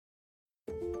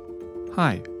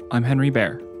Hi, I'm Henry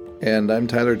Bear. And I'm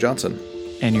Tyler Johnson.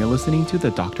 And you're listening to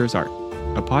The Doctor's Art,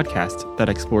 a podcast that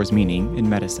explores meaning in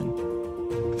medicine.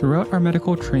 Throughout our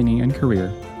medical training and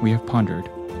career, we have pondered,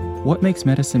 what makes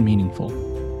medicine meaningful?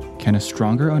 Can a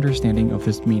stronger understanding of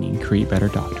this meaning create better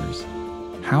doctors?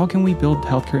 How can we build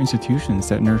healthcare institutions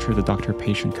that nurture the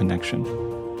doctor-patient connection?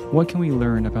 What can we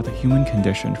learn about the human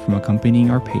condition from accompanying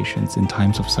our patients in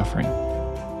times of suffering?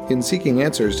 In seeking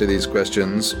answers to these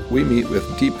questions, we meet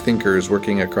with deep thinkers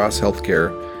working across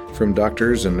healthcare, from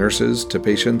doctors and nurses to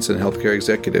patients and healthcare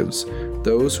executives,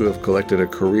 those who have collected a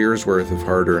career's worth of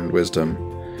hard-earned wisdom.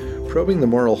 Probing the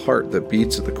moral heart that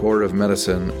beats at the core of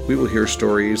medicine, we will hear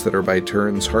stories that are by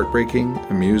turns heartbreaking,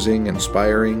 amusing,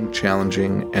 inspiring,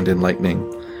 challenging, and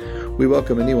enlightening. We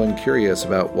welcome anyone curious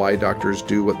about why doctors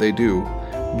do what they do.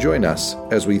 Join us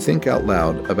as we think out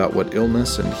loud about what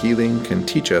illness and healing can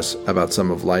teach us about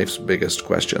some of life's biggest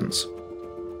questions.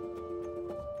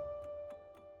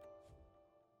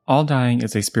 All dying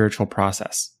is a spiritual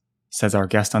process, says our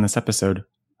guest on this episode,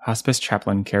 Hospice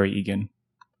Chaplain Kerry Egan.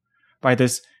 By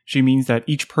this, she means that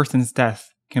each person's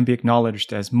death can be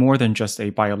acknowledged as more than just a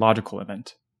biological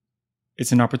event.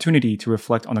 It's an opportunity to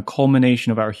reflect on the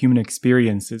culmination of our human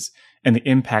experiences and the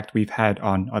impact we've had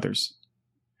on others.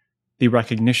 The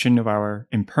recognition of our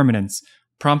impermanence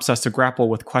prompts us to grapple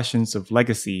with questions of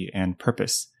legacy and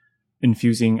purpose,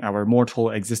 infusing our mortal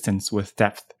existence with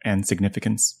depth and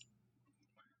significance.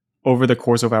 Over the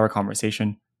course of our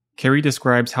conversation, Kerry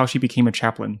describes how she became a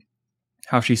chaplain,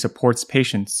 how she supports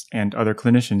patients and other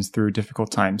clinicians through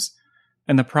difficult times,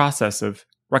 and the process of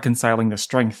reconciling the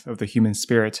strength of the human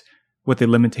spirit with the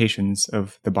limitations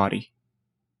of the body.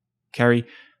 Kerry,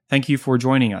 thank you for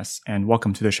joining us and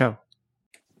welcome to the show.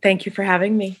 Thank you for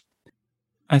having me.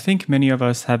 I think many of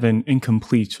us have an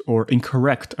incomplete or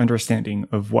incorrect understanding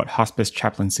of what hospice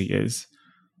chaplaincy is.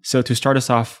 So to start us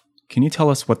off, can you tell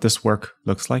us what this work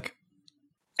looks like?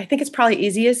 I think it's probably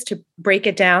easiest to break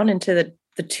it down into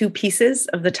the two pieces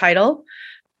of the title.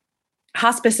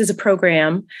 Hospice is a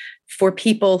program for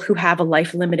people who have a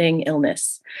life-limiting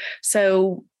illness.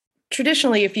 So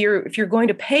traditionally, if you're going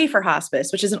to pay for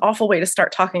hospice, which is an awful way to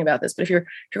start talking about this, but if you're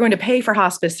going to pay for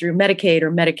hospice through Medicaid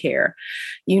or Medicare,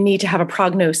 you need to have a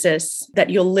prognosis that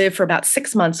you'll live for about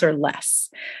 6 months or less.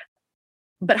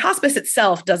 But hospice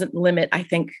itself doesn't limit, I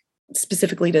think,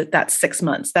 specifically to that 6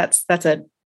 months. That's a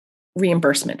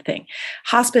reimbursement thing.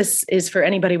 Hospice is for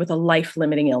anybody with a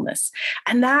life-limiting illness.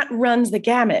 And that runs the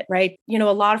gamut, right? You know,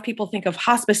 a lot of people think of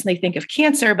hospice and they think of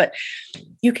cancer, but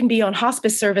you can be on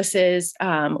hospice services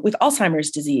with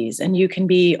Alzheimer's disease, and you can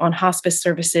be on hospice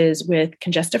services with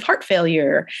congestive heart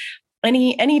failure,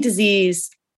 any disease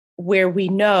where we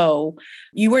know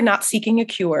you are not seeking a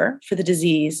cure for the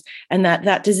disease, and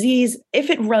that disease, if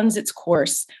it runs its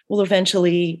course, will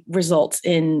eventually result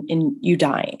in you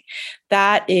dying.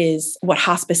 That is what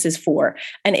hospice is for.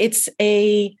 And it's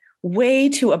a way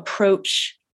to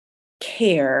approach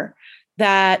care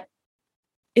that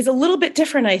is a little bit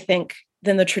different, I think,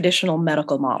 than the traditional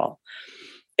medical model.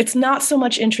 It's not so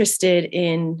much interested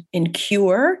in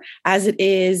cure as it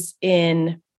is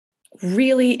in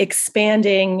really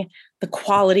expanding the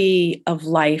quality of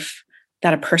life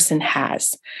that a person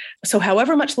has. So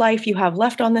however much life you have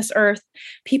left on this earth,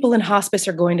 people in hospice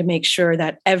are going to make sure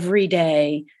that every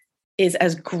day is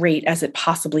as great as it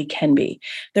possibly can be.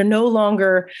 They're no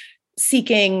longer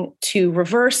seeking to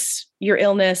reverse your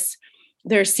illness.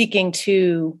 They're seeking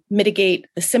to mitigate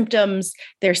the symptoms.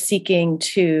 They're seeking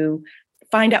to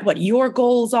find out what your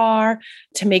goals are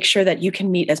to make sure that you can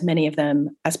meet as many of them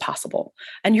as possible.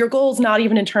 And your goals, not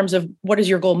even in terms of what is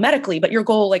your goal medically, but your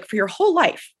goal like for your whole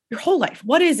life.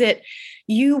 What is it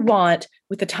you want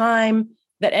with the time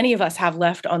that any of us have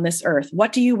left on this earth?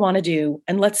 What do you want to do?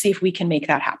 And let's see if we can make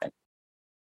that happen.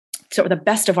 So the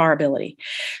best of our ability.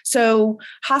 So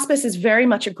hospice is very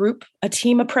much a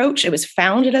team approach. It was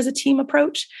founded as a team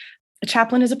approach. A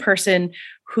chaplain is a person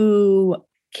who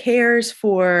cares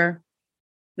for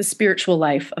the spiritual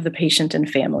life of the patient and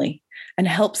family and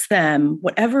helps them,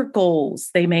 whatever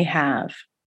goals they may have,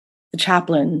 the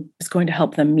chaplain is going to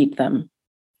help them meet them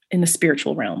in the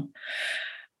spiritual realm.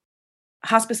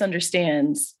 Hospice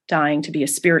understands dying to be a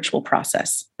spiritual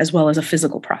process as well as a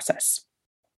physical process.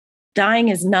 Dying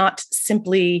is not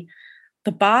simply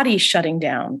the body shutting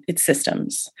down its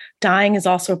systems. Dying is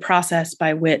also a process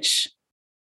by which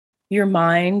your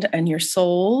mind and your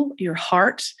soul, your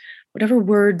heart, whatever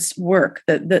words work,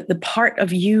 the part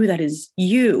of you that is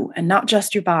you and not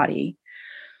just your body.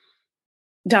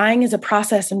 Dying is a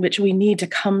process in which we need to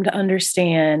come to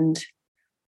understand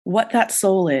what that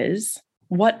soul is,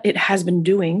 what it has been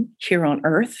doing here on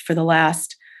earth for the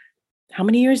last How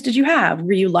many years did you have?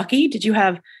 Were you lucky? Did you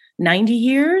have 90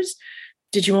 years?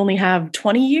 Did you only have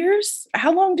 20 years?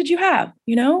 How long did you have?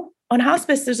 On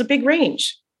hospice, there's a big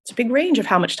range. It's a big range of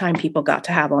how much time people got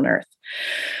to have on earth.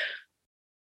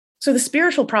 So the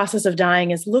spiritual process of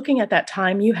dying is looking at that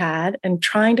time you had and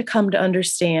trying to come to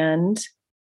understand,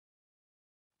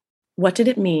 what did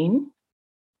it mean?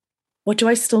 What do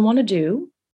I still want to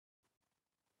do?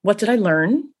 What did I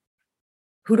learn?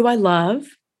 Who do I love?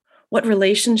 What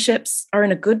relationships are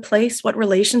in a good place? What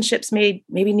relationships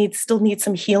maybe still need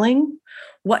some healing?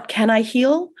 What can I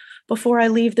heal before I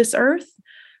leave this earth?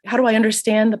 How do I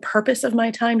understand the purpose of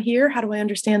my time here? How do I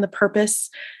understand the purpose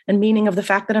and meaning of the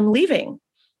fact that I'm leaving?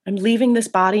 I'm leaving this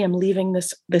body. I'm leaving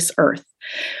this earth.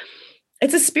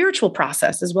 It's a spiritual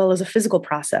process as well as a physical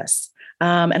process.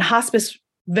 And hospice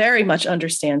very much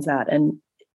understands that. And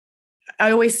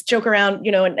I always joke around,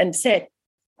 and say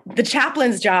the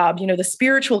chaplain's job, the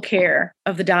spiritual care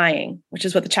of the dying, which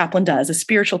is what the chaplain does, the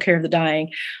spiritual care of the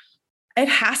dying, it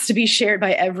has to be shared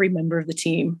by every member of the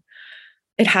team.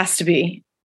 It has to be,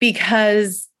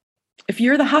 because if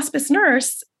you're the hospice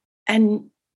nurse and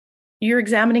you're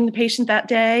examining the patient that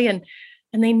day and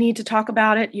they need to talk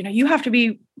about it, you have to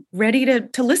be ready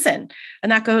to listen.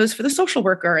 And that goes for the social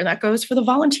worker, and that goes for the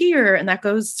volunteer, and that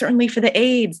goes certainly for the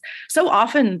aides. So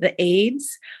often the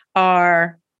aides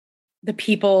are the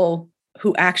people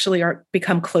who actually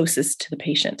become closest to the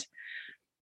patient,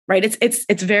 right?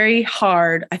 It's very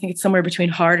hard. I think it's somewhere between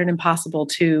hard and impossible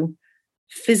to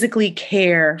physically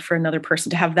care for another person,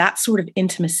 to have that sort of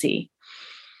intimacy.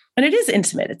 And it is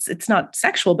intimate. It's not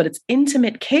sexual, but it's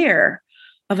intimate care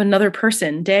of another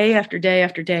person day after day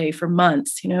after day for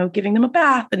months, giving them a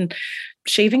bath and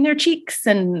shaving their cheeks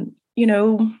and,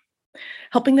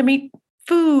 helping them eat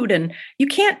food. And you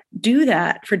can't do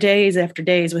that for days after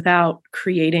days without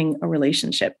creating a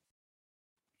relationship.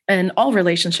 And all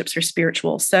relationships are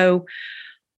spiritual. So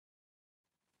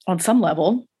on some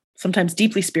level, sometimes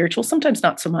deeply spiritual, sometimes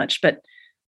not so much, but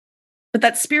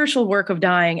that spiritual work of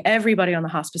dying, everybody on the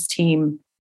hospice team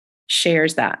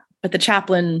shares that. But the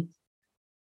chaplain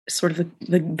is sort of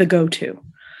the go-to.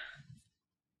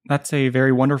 That's a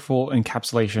very wonderful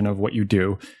encapsulation of what you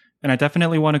do. And I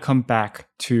definitely want to come back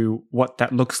to what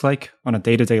that looks like on a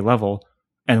day-to-day level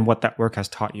and what that work has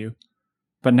taught you.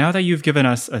 But now that you've given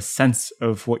us a sense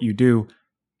of what you do,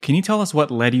 can you tell us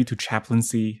what led you to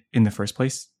chaplaincy in the first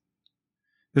place?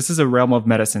 This is a realm of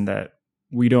medicine that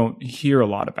we don't hear a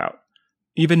lot about.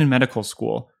 Even in medical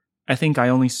school, I think I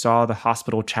only saw the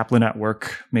hospital chaplain at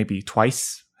work maybe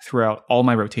twice throughout all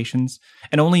my rotations,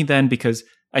 and only then because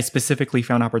I specifically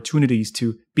found opportunities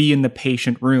to be in the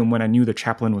patient room when I knew the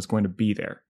chaplain was going to be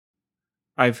there.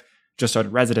 I've just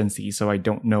started residency, so I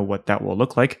don't know what that will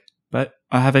look like, but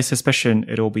I have a suspicion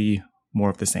it'll be more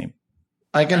of the same.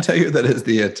 I can tell you that as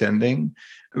the attending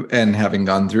and having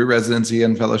gone through residency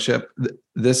and fellowship,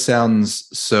 this sounds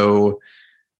so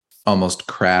almost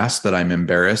crass that I'm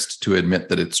embarrassed to admit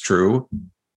that it's true,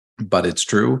 but it's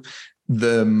true.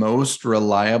 The most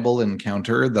reliable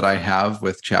encounter that I have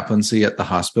with chaplaincy at the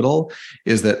hospital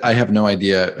is that I have no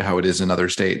idea how it is in other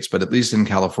states, but at least in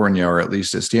California, or at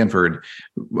least at Stanford,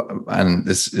 and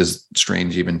this is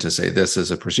strange even to say this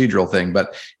as a procedural thing,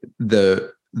 but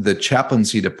the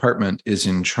chaplaincy department is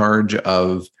in charge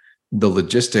of the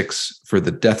logistics for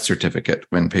the death certificate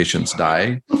when patients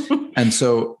die. And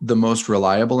so the most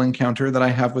reliable encounter that I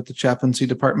have with the chaplaincy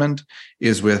department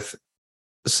is with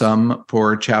some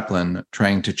poor chaplain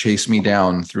trying to chase me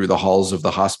down through the halls of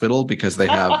the hospital because they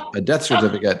have a death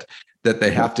certificate that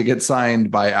they have to get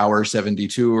signed by hour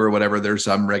 72 or whatever. There's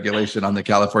some regulation on the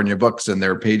California books, and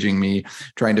they're paging me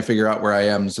trying to figure out where I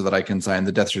am so that I can sign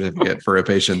the death certificate for a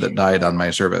patient that died on my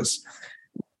service,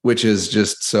 which is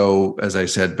just so, as I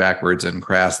said, backwards and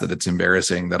crass that it's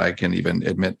embarrassing that I can even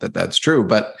admit that that's true.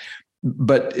 But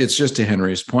it's just to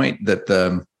Henry's point that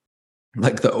the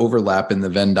overlap in the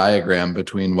Venn diagram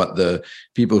between what the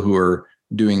people who are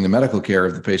doing the medical care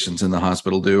of the patients in the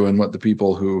hospital do and what the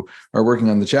people who are working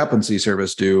on the chaplaincy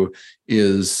service do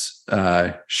is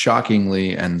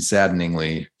shockingly and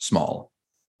saddeningly small.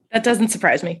 That doesn't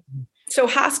surprise me. So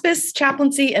hospice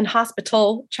chaplaincy and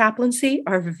hospital chaplaincy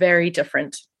are very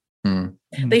different.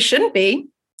 They shouldn't be,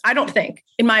 I don't think,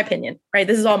 in my opinion, right?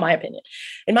 This is all my opinion.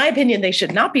 In my opinion, they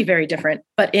should not be very different,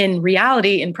 but in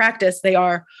reality, in practice, they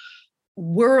are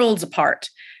worlds apart.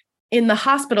 In the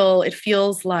hospital, it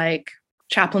feels like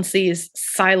chaplaincy is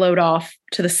siloed off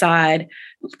to the side,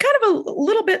 kind of a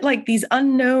little bit like these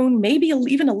unknown, maybe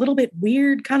even a little bit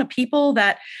weird kind of people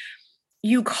that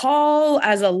you call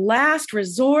as a last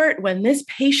resort when this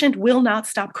patient will not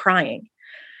stop crying.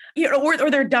 or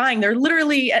they're dying. They're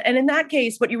literally, and in that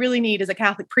case, what you really need is a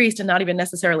Catholic priest and not even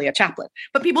necessarily a chaplain.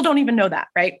 But people don't even know that,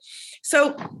 right?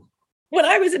 So when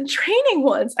I was in training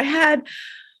once, I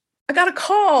got a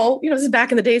call, this is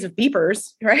back in the days of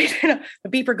beepers, right? The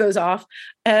beeper goes off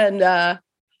and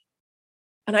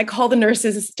I call the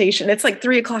nurses station. It's like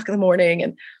 3:00 in the morning.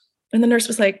 And the nurse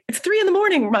was like, it's 3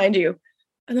 a.m, mind you.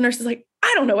 And the nurse is like,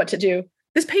 I don't know what to do.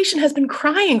 This patient has been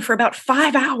crying for about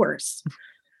 5 hours.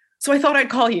 So I thought I'd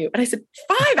call you. And I said,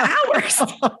 5 hours?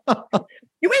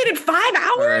 You waited 5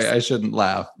 hours? Sorry, I shouldn't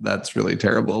laugh. That's really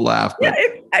terrible to laugh. But...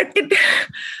 Yeah,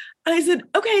 I said,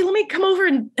 okay, let me come over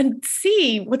and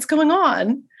see what's going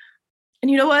on. And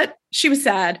you know what? She was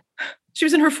sad. She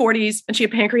was in her 40s and she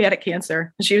had pancreatic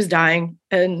cancer and she was dying.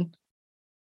 And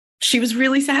she was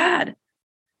really sad.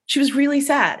 She was really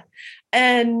sad.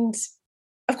 And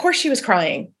of course she was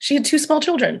crying. She had 2 small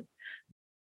children.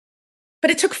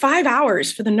 But it took 5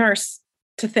 hours for the nurse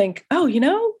to think, oh,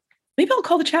 maybe I'll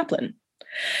call the chaplain.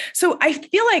 So I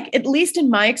feel like, at least in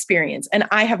my experience, and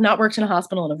I have not worked in a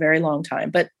hospital in a very long time,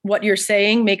 but what you're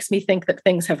saying makes me think that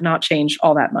things have not changed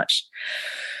all that much.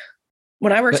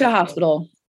 When I worked at a hospital,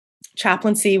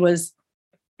 chaplaincy was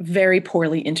very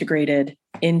poorly integrated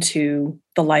into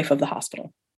the life of the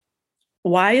hospital.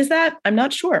 Why is that? I'm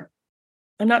not sure.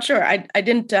 I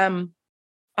didn't,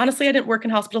 honestly, I didn't work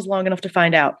in hospitals long enough to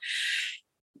find out,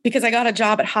 because I got a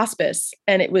job at hospice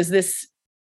and it was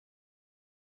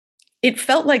it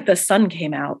felt like the sun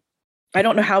came out. I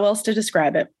don't know how else to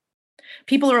describe it.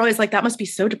 People are always like, that must be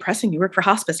so depressing. You work for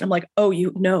hospice. And I'm like, oh,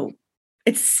 no,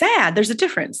 it's sad. There's a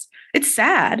difference. It's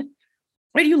sad,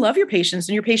 right? You love your patients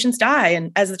and your patients die.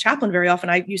 And as the chaplain, very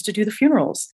often I used to do the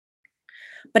funerals,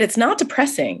 but it's not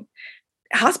depressing.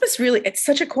 Hospice really, it's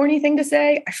such a corny thing to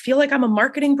say. I feel like I'm a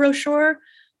marketing brochure,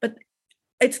 but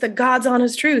it's the God's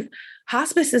honest truth.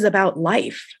 Hospice is about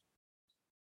life.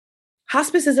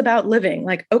 Hospice is about living.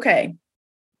 Like, okay,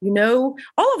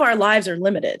 all of our lives are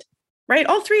limited, right?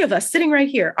 All 3 of us sitting right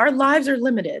here, our lives are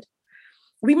limited.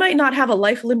 We might not have a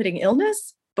life-limiting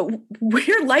illness, but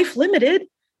we're life-limited.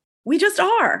 We just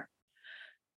are.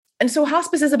 And so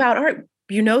hospice is about, all right,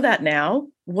 you know that now.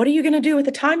 What are you going to do with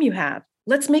the time you have?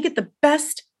 Let's make it the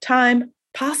best time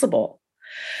possible.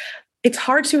 It's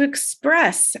hard to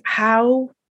express how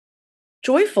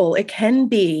joyful it can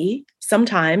be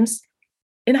sometimes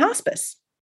in hospice.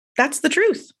 That's the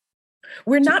truth.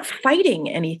 We're not fighting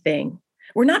anything.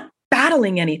 We're not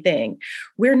battling anything.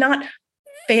 We're not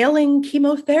failing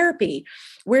chemotherapy.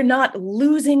 We're not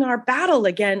losing our battle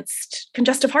against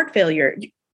congestive heart failure.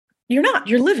 You're not.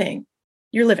 You're living.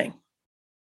 You're living.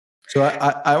 So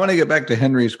I want to get back to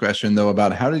Henry's question, though,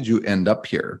 about how did you end up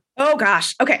here? Oh,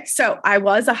 gosh. Okay. So I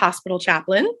was a hospital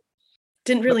chaplain.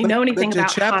 Didn't really know anything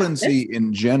about chaplaincy hospice.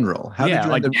 In general. How did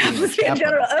you end up being a chaplain? In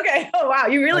general. Okay. Oh, wow.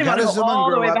 You really want to go all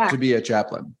the way back. How does someone grow up to be a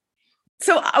chaplain?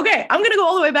 So, okay, I'm going to go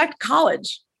all the way back to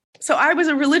college. So I was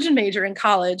a religion major in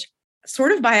college,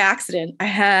 sort of by accident. I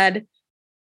had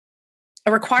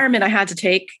a requirement I had to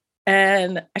take,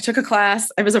 and I took a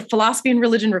class. It was a philosophy and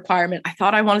religion requirement. I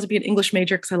thought I wanted to be an English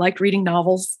major because I liked reading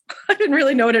novels. I didn't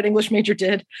really know what an English major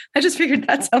did. I just figured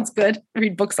that sounds good. I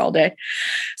read books all day.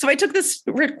 So I took this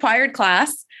required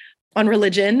class on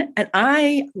religion, and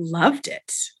I loved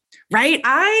it. Right?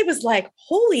 I was like,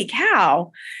 holy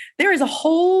cow, there is a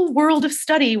whole world of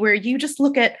study where you just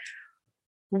look at,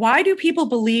 why do people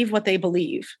believe what they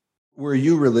believe? Were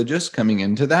you religious coming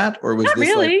into that? Or was Not this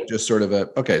really. like just sort of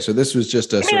so this was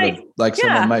just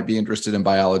someone might be interested in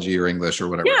biology or English or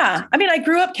whatever. Yeah. I mean, I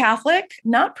grew up Catholic,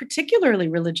 not particularly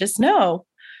religious. No,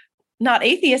 not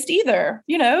atheist either.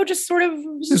 Just sort of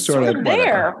there.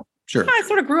 Whatever. Sure. I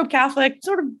sort of grew up Catholic,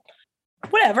 sort of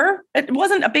whatever. It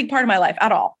wasn't a big part of my life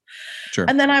at all. Sure.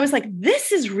 And then I was like,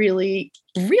 this is really,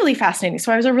 really fascinating.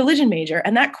 So I was a religion major.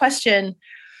 And that question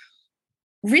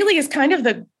really is kind of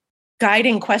the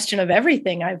guiding question of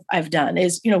everything I've done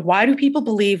is, why do people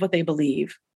believe what they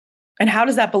believe? And how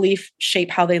does that belief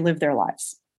shape how they live their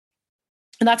lives?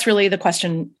 And that's really the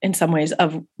question in some ways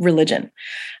of religion.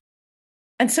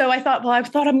 And so I thought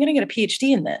I'm going to get a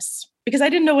PhD in this, because I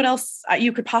didn't know what else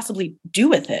you could possibly do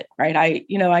with it. Right. I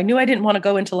knew I didn't want to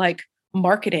go into like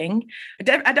marketing.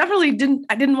 I definitely didn't.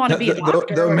 I didn't want to be a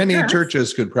doctor. Though many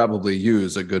churches could probably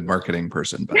use a good marketing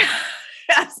person. But.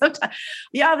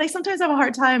 They sometimes have a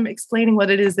hard time explaining what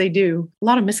it is they do. A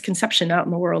lot of misconception out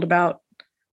in the world about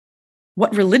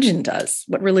what religion does,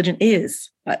 what religion is.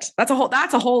 But that's a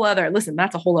whole other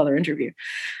interview.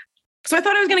 So I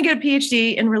thought I was going to get a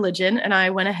PhD in religion, and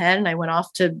I went ahead and I went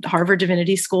off to Harvard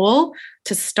Divinity School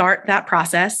to start that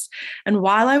process. And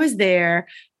while I was there,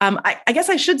 I guess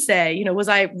I should say, was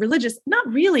I religious? Not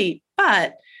really,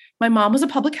 but My mom was a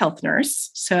public health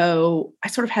nurse, so I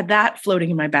sort of had that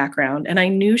floating in my background, and I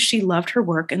knew she loved her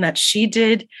work and that she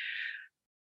did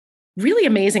really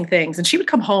amazing things. And she would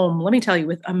come home, let me tell you,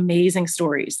 with amazing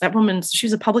stories. That woman, she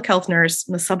was a public health nurse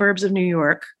in the suburbs of New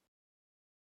York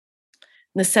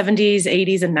in the 70s,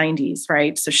 80s, and 90s,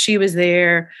 right? So she was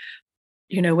there,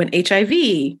 when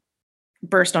HIV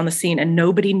burst on the scene and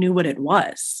nobody knew what it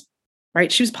was,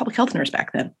 right? She was a public health nurse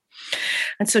back then.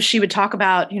 And so she would talk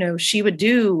about, she would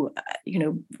do,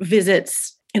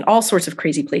 visits in all sorts of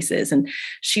crazy places. And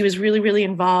she was really, really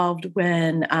involved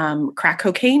when crack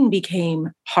cocaine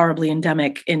became horribly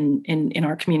endemic in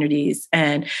our communities.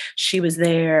 And she was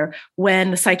there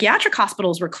when the psychiatric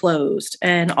hospitals were closed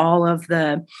and all of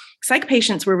the psych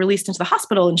patients were released into the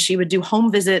hospital, and she would do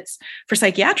home visits for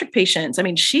psychiatric patients. I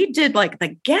mean, she did like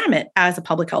the gamut as a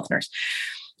public health nurse.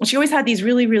 And she always had these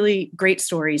really, really great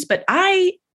stories, but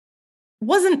I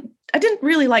didn't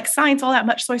really like science all that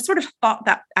much. So I sort of thought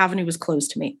that avenue was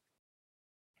closed to me.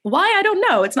 Why? I don't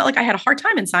know. It's not like I had a hard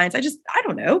time in science. I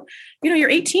don't know. You're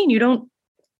 18. You're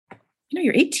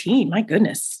 18. My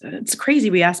goodness. It's crazy.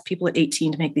 We ask people at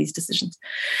 18 to make these decisions.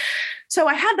 So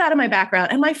I had that in my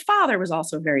background. And my father was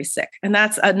also very sick. And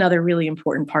that's another really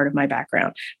important part of my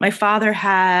background. My father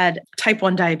had type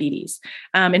 1 diabetes.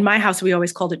 In my house, we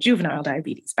always called it juvenile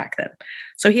diabetes back then.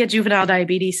 So he had juvenile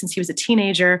diabetes since he was a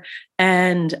teenager,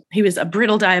 and he was a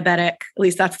brittle diabetic. At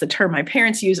least that's the term my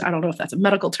parents use. I don't know if that's a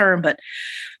medical term, but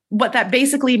what that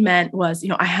basically meant was,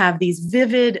 I have these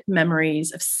vivid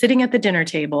memories of sitting at the dinner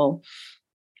table,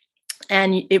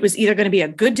 and it was either going to be a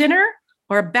good dinner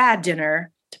or a bad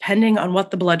dinner, depending on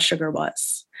what the blood sugar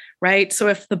was, right? So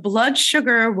if the blood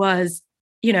sugar was,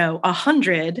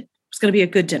 100, it was going to be a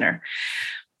good dinner.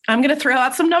 I'm going to throw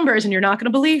out some numbers and you're not going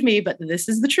to believe me, but this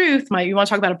is the truth. You want to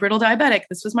talk about a brittle diabetic?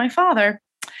 This was my father.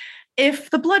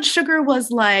 If the blood sugar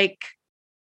was like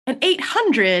an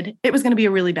 800, it was going to be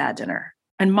a really bad dinner.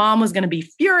 And mom was going to be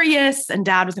furious and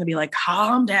dad was going to be like,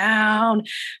 calm down.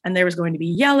 And there was going to be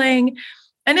yelling.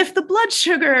 And if the blood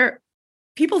sugar,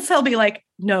 people tell me like,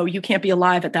 no, you can't be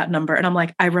alive at that number. And I'm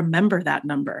like, I remember that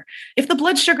number. If the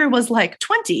blood sugar was like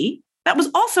 20, that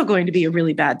was also going to be a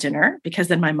really bad dinner, because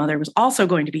then my mother was also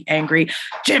going to be angry.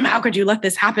 Jim, how could you let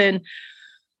this happen?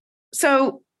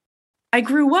 So I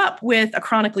grew up with a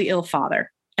chronically ill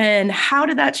father. And how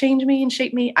did that change me and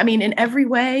shape me? I mean, in every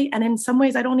way. And in some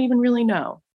ways, I don't even really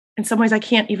know. In some ways, I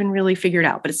can't even really figure it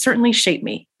out. But it certainly shaped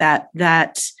me that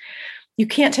you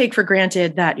can't take for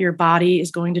granted that your body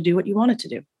is going to do what you want it to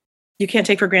do. You can't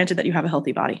take for granted that you have a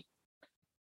healthy body.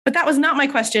 But that was not my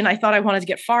question. I thought I wanted to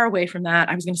get far away from that.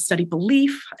 I was going to study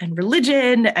belief and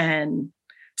religion. And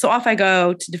so off I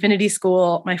go to divinity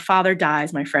school. My father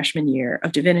dies my freshman year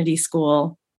of divinity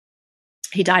school.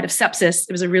 He died of sepsis.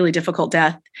 It was a really difficult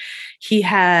death. He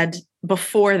had,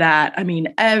 before that,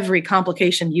 every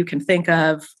complication you can think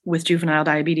of with juvenile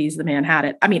diabetes, the man had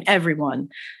it. Everyone,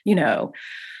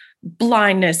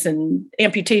 blindness and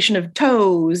amputation of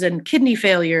toes and kidney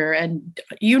failure and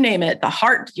you name it, the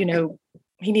heart,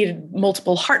 he needed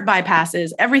multiple heart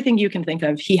bypasses, everything you can think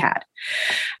of, he had.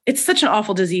 It's such an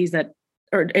awful disease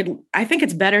I think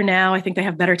it's better now. I think they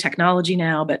have better technology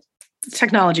now, but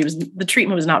the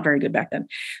treatment was not very good back then.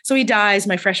 So he dies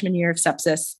my freshman year of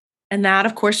sepsis. And that,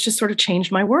 of course, just sort of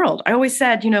changed my world. I always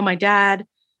said, my dad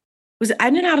was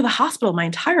in and out of the hospital my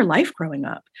entire life growing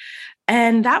up.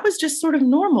 And that was just sort of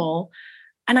normal.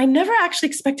 And I never actually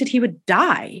expected he would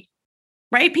die,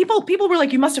 right? People were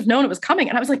like, you must have known it was coming.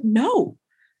 And I was like, no.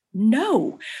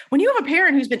 When you have a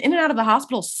parent who's been in and out of the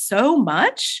hospital so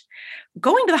much,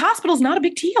 going to the hospital is not a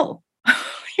big deal.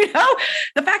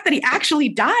 The fact that he actually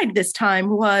died this time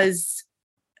was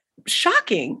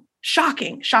shocking.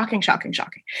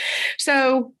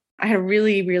 So I had a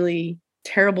really, really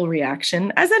terrible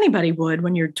reaction, as anybody would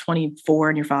when you're 24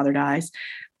 and your father dies.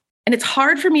 And it's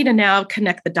hard for me to now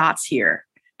connect the dots here.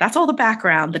 That's all the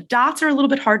background. The dots are a little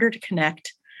bit harder to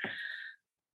connect.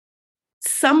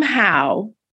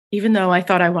 Somehow, even though I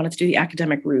thought I wanted to do the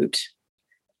academic route,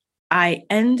 I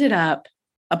ended up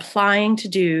applying to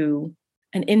do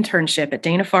an internship at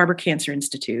Dana-Farber Cancer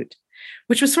Institute,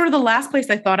 which was sort of the last place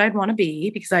I thought I'd want to be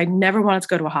because I never wanted to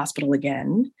go to a hospital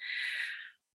again.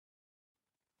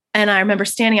 And I remember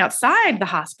standing outside the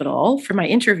hospital for my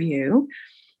interview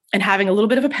and having a little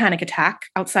bit of a panic attack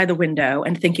outside the window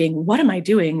and thinking, what am I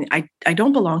doing? I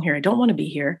don't belong here. I don't want to be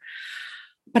here.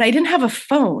 But I didn't have a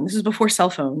phone. This was before cell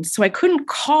phones. So I couldn't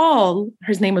call.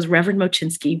 His name was Reverend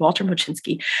Mochinsky, Walter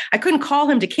Mochinsky. I couldn't call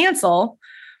him to cancel.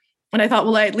 And I thought,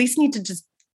 well, I at least need to just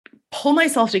pull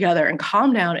myself together and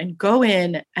calm down and go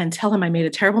in and tell him I made a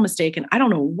terrible mistake. And I don't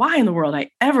know why in the world I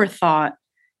ever thought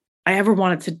I ever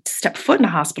wanted to step foot in a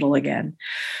hospital again.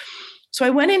 So I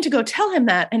went in to go tell him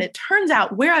that. And it turns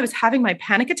out where I was having my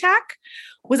panic attack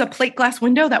was a plate glass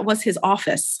window that was his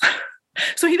office.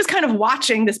 So he was kind of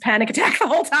watching this panic attack the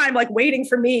whole time, like waiting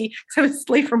for me because I was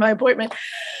late for my appointment.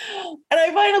 And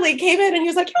I finally came in and he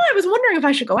was like, I was wondering if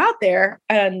I should go out there.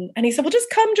 And he said, well, just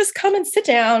come and sit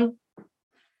down,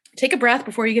 take a breath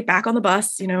before you get back on the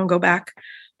bus, and go back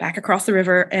across the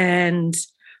river. And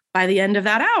by the end of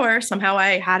that hour, somehow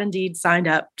I had indeed signed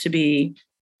up to be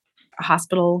a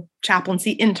hospital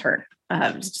chaplaincy intern.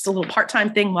 It was just a little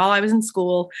part-time thing while I was in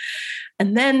school.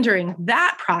 And then during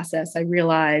that process, I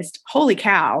realized, holy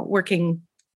cow, working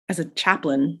as a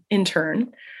chaplain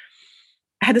intern,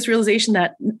 I had this realization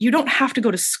that you don't have to go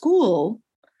to school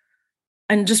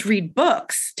and just read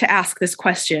books to ask this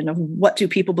question of what do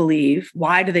people believe?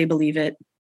 Why do they believe it?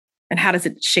 And how does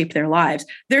it shape their lives?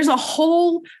 There's a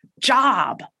whole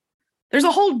job. There's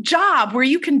a whole job where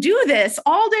you can do this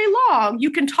all day long.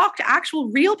 You can talk to actual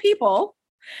real people,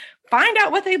 find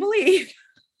out what they believe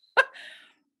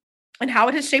and how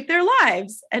it has shaped their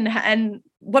lives and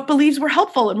what beliefs were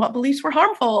helpful and what beliefs were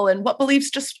harmful and what beliefs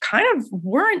just kind of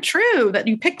weren't true that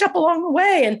you picked up along the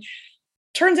way. And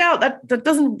turns out that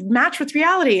doesn't match with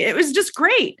reality. It was just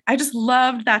great. I just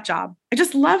loved that job. I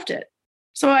just loved it.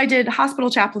 So I did hospital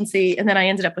chaplaincy and then I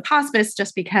ended up with hospice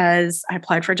just because I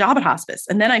applied for a job at hospice.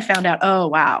 And then I found out, oh,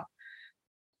 wow,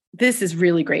 this is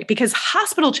really great because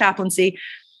hospital chaplaincy,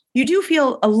 you do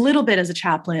feel a little bit as a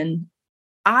chaplain.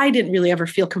 I didn't really ever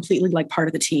feel completely like part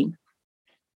of the team.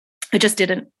 I just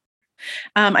didn't.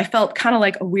 I felt kind of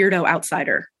like a weirdo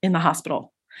outsider in the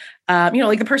hospital.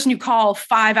 Like the person you call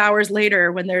 5 hours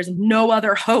later when there's no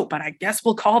other hope. And I guess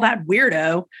we'll call that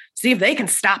weirdo, see if they can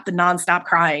stop the nonstop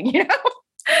crying,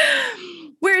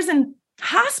 Whereas in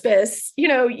hospice,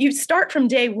 you start from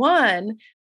day one,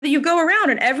 that you go around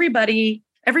and everybody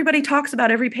talks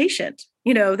about every patient.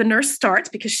 The nurse starts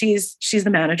because she's the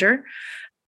manager.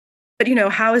 But,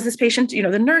 how is this patient?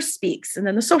 The nurse speaks and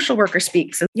then the social worker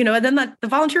speaks, and then the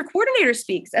volunteer coordinator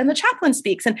speaks and the chaplain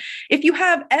speaks. And if you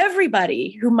have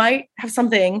everybody who might have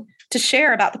something to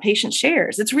share about the patient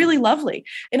shares, it's really lovely.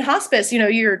 In hospice,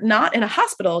 you're not in a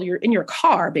hospital, you're in your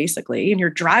car basically, and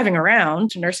you're driving around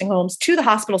to nursing homes, to the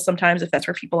hospital sometimes if that's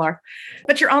where people are,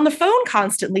 but you're on the phone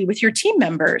constantly with your team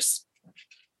members.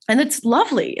 And it's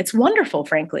lovely. It's wonderful,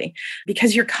 frankly,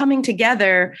 because you're coming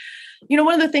together.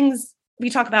 One of the things we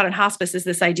talk about in hospice is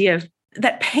this idea of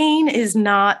that pain is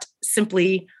not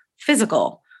simply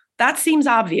physical. That seems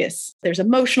obvious. There's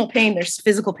emotional pain, there's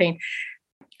physical pain.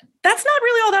 That's not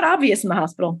really all that obvious in the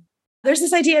hospital. There's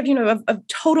this idea of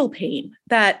total pain,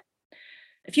 that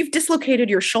if you've dislocated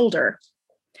your shoulder,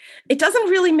 it doesn't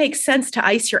really make sense to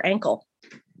ice your ankle,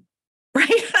 right?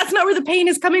 That's not where the pain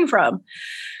is coming from.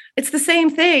 It's the same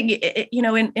thing,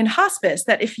 in hospice,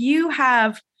 that if you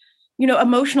have,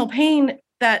 emotional pain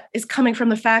that is coming from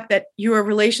the fact that your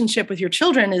relationship with your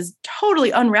children is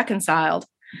totally unreconciled,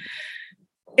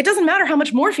 it doesn't matter how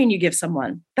much morphine you give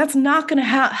someone. That's not going to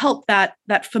help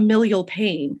that familial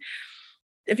pain.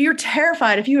 If you're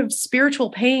terrified, if you have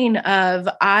spiritual pain of,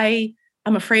 I'm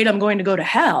afraid I'm going to go to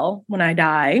hell when I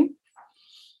die,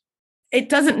 it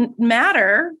doesn't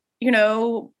matter,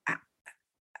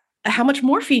 how much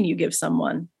morphine you give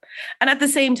someone. And at the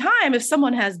same time, if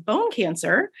someone has bone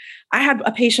cancer, I had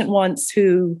a patient once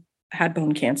who had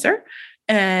bone cancer,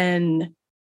 and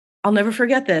I'll never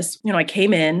forget this. I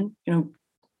came in,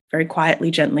 very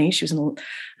quietly, gently. She was and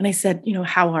I said,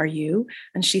 how are you?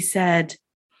 And she said,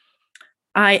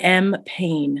 I am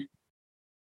pain.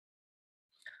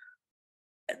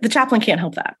 The chaplain can't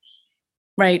help that,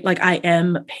 right? Like, I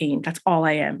am pain. That's all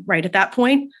I am, right? At that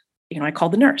point, I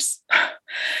called the nurse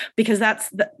because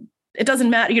it doesn't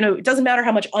matter, it doesn't matter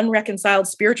how much unreconciled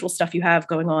spiritual stuff you have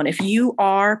going on. If you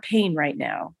are pain right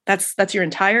now, that's your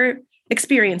entire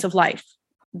experience of life,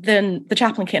 then the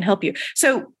chaplain can't help you.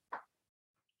 So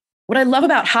what I love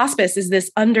about hospice is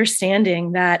this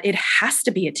understanding that it has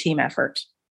to be a team effort.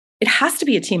 It has to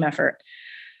be a team effort,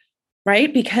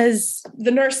 right? Because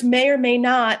the nurse may or may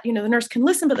not, the nurse can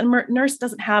listen, but the nurse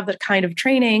doesn't have the kind of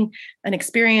training and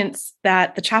experience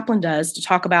that the chaplain does to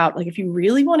talk about, like, if you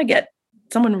really want to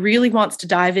someone really wants to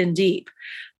dive in deep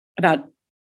about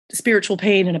spiritual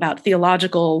pain and about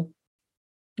theological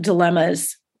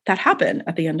dilemmas that happen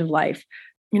at the end of life.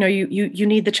 You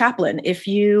need the chaplain. If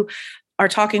you are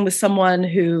talking with someone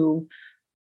who,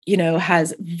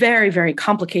 has very, very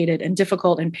complicated and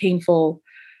difficult and painful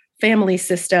family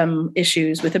system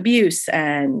issues with abuse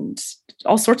and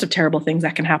all sorts of terrible things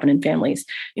that can happen in families.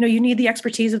 You need the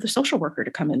expertise of the social worker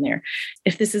to come in there.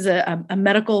 If this is a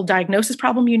medical diagnosis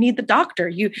problem, you need the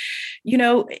doctor.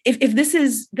 If this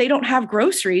is, they don't have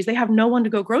groceries, they have no one to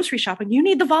go grocery shopping, you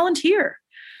need the volunteer.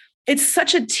 It's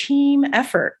such a team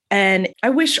effort. And I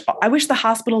wish the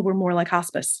hospital were more like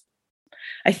hospice.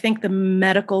 I think the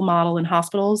medical model in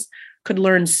hospitals could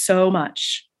learn so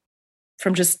much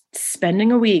from just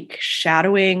spending a week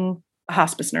shadowing a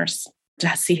hospice nurse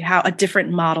to see how a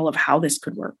different model of how this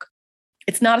could work.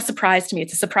 It's not a surprise to me.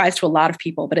 It's a surprise to a lot of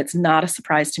people, but it's not a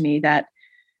surprise to me that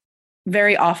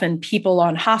very often people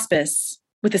on hospice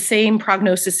with the same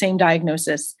prognosis, same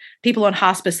diagnosis, people on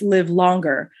hospice live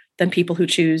longer than people who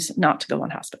choose not to go on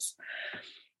hospice.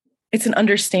 It's an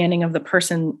understanding of the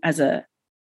person as a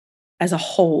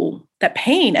whole, that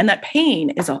pain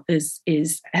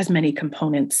has many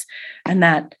components, and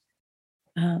that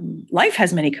life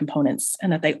has many components,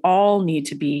 and that they all need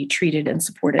to be treated and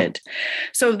supported.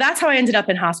 So that's how I ended up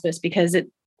in hospice, because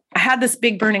I had this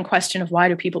big burning question of why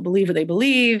do people believe what they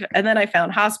believe? And then I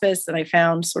found hospice, and I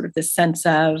found sort of this sense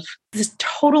of this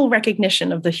total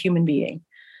recognition of the human being.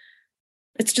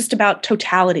 It's just about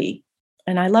totality.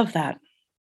 And I love that.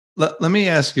 Let me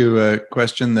ask you a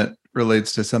question that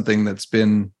relates to something that's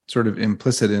been sort of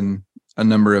implicit in a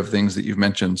number of things that you've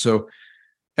mentioned. So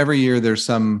every year there's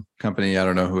some company, I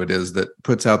don't know who it is, that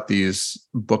puts out these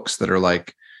books that are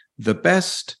like the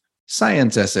best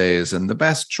science essays and the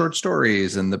best short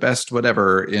stories and the best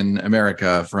whatever in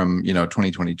America from,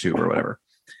 2022 or whatever.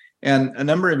 And a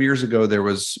number of years ago, there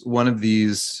was one of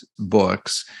these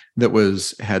books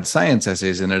that had science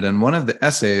essays in it. And one of the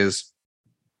essays,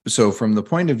 so from the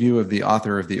point of view of the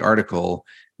author of the article,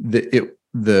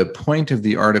 the point of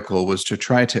the article was to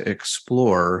try to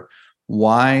explore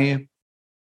why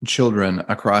children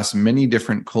across many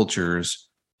different cultures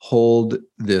hold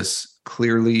this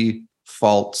clearly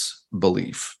false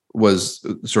belief.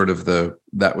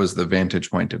 That was the vantage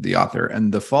point of the author.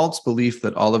 And the false belief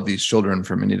that all of these children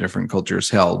from many different cultures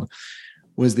held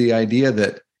was the idea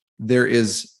that there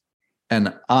is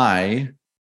an I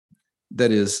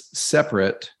that is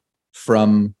separate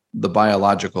from the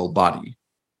biological body.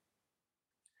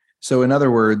 So in other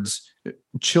words,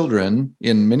 children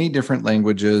in many different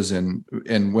languages, and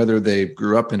whether they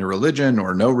grew up in a religion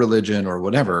or no religion or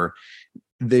whatever,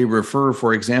 they refer,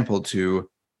 for example, to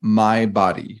my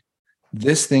body.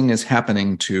 This thing is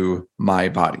happening to my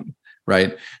body,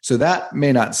 right? So that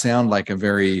may not sound like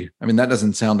that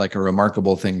doesn't sound like a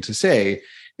remarkable thing to say,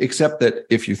 except that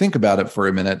if you think about it for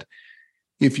a minute,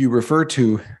 if you refer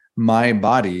to my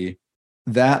body,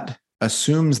 that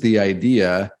assumes the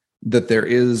idea that there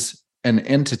is an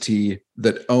entity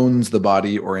that owns the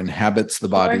body or inhabits the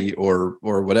body or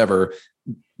whatever,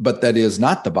 but that is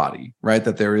not the body, right?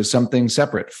 That there is something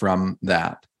separate from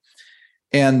that.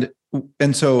 And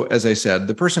so, as I said,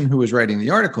 the person who was writing the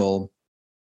article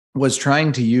was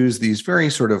trying to use these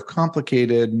very sort of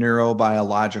complicated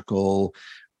neurobiological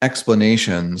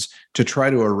explanations to try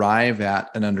to arrive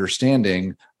at an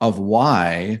understanding of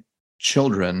why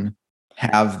children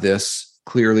have this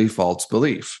clearly false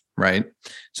belief, right?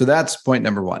 So that's point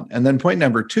number one. And then point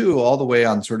number two, all the way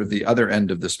on sort of the other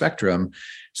end of the spectrum.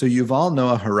 So Yuval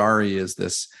Noah Harari is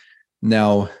this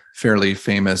now fairly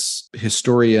famous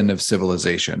historian of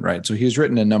civilization, right? So he's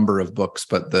written a number of books,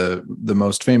 but the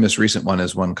most famous recent one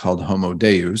is one called Homo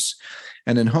Deus.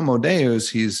 And in Homo Deus,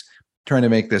 he's trying to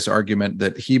make this argument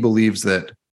that he believes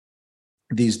that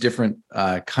these different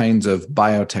kinds of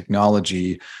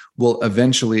biotechnology will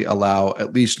eventually allow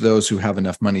at least those who have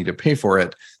enough money to pay for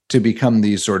it to become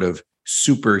these sort of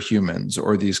superhumans,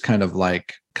 or these kind of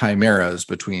like chimeras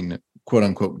between quote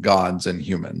unquote gods and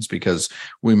humans, because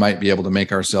we might be able to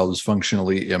make ourselves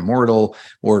functionally immortal,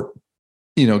 or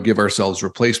give ourselves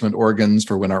replacement organs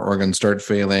for when our organs start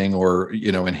failing, or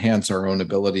enhance our own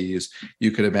abilities.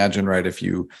 You could imagine, right, if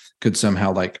you could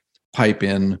somehow like pipe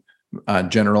in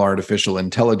general artificial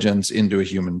intelligence into a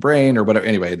human brain or whatever.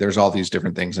 Anyway, there's all these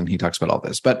different things, and he talks about all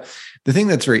this. But the thing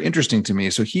that's very interesting to me,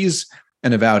 so he's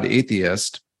an avowed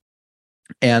atheist,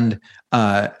 and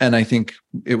I think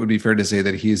it would be fair to say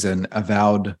that he's an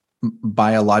avowed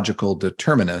biological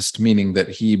determinist, meaning that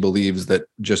he believes that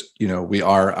just, we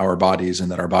are our bodies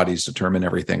and that our bodies determine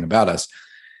everything about us.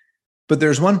 But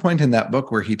there's one point in that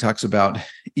book where he talks about,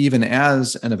 even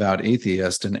as an avowed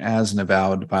atheist and as an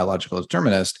avowed biological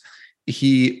determinist,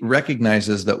 he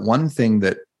recognizes that one thing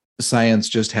that science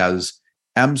just has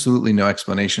absolutely no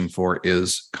explanation for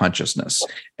is consciousness.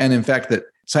 And in fact, that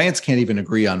science can't even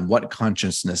agree on what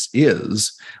consciousness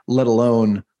is, let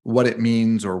alone what it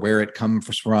means or where it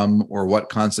comes from or what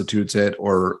constitutes it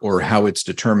or how it's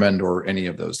determined or any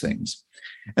of those things.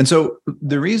 And so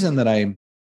the reason that I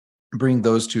bring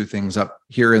those two things up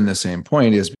here in the same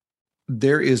point is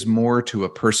there is more to a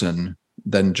person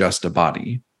than just a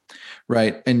body,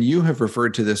 right? And you have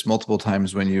referred to this multiple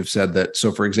times when you've said that.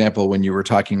 So, for example, when you were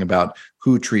talking about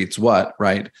who treats what,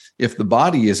 right? If the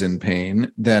body is in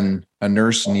pain, then a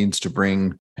nurse needs to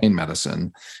bring pain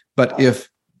medicine. But if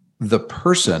the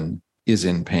person is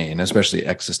in pain, especially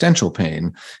existential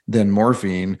pain, then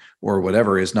morphine or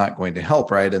whatever is not going to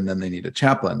help, right? And then they need a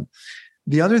chaplain.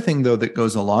 The other thing, though, that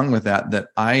goes along with that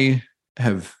I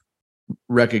have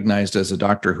recognized as a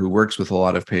doctor who works with a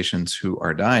lot of patients who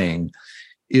are dying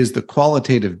is the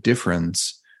qualitative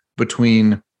difference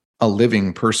between a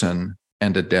living person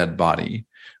and a dead body,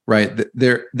 right?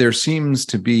 There seems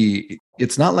to be,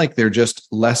 it's not like they're just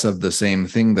less of the same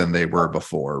thing than they were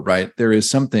before, right? There is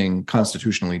something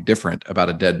constitutionally different about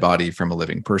a dead body from a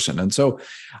living person. And so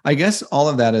I guess all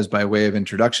of that is by way of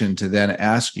introduction to then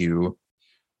ask you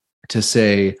to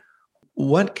say,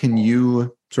 what can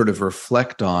you sort of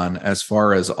reflect on as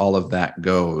far as all of that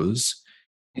goes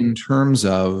in terms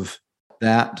of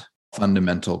that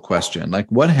fundamental question? Like,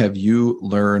 what have you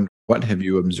learned? What have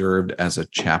you observed as a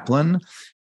chaplain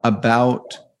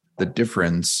about the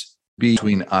difference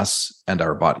between us and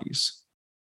our bodies?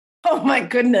 Oh my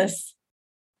goodness.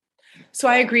 So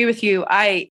I agree with you.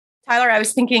 Tyler, I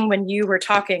was thinking when you were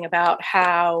talking about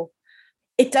how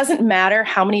it doesn't matter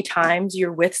how many times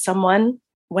you're with someone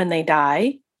when they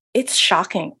die, it's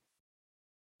shocking.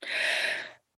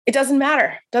 It doesn't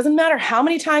matter. Doesn't matter how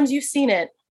many times you've seen it.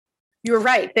 You're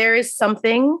right. There is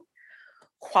something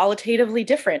qualitatively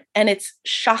different, and it's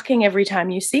shocking every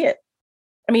time you see it.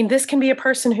 I mean, this can be a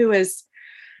person who is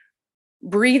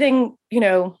breathing,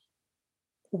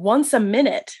 once a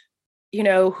minute,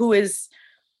 who is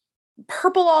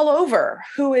purple all over,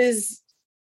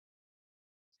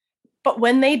 but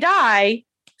when they die,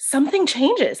 something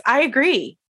changes. I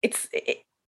agree. The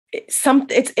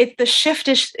shift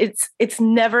is, it's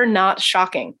never not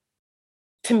shocking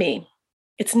to me.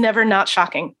 It's never not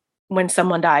shocking when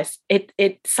someone dies.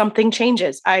 Something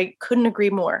changes. I couldn't agree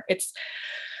more. It's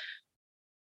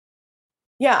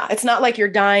not like you're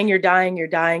dying,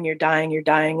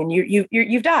 and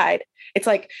you've died. It's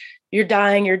like you're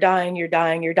dying, you're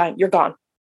gone.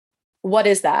 What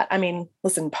is that? I mean,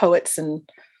 listen, poets and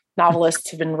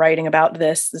novelists have been writing about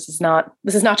this. This is not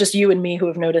just you and me who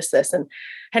have noticed this. And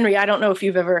Henry, I don't know if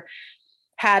you've ever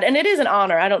had, and it is an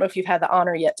honor. I don't know if you've had the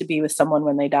honor yet to be with someone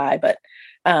when they die, but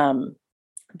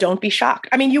don't be shocked.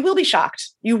 I mean, you will be shocked.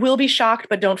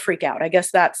 But don't freak out. I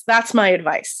guess that's my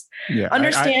advice. Yeah,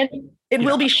 Understand it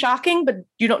will be shocking, but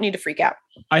you don't need to freak out.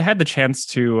 I had the chance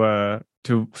to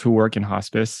work in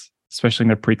hospice, especially in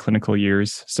the preclinical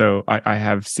years. So I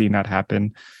have seen that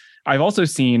happen. I've also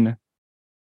seen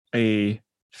a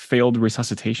failed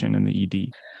resuscitation in the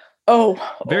ED.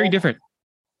 Very different.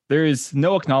 There is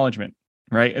no acknowledgement,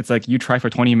 right? It's like you try for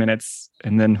 20 minutes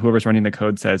and then whoever's running the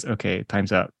code says, okay,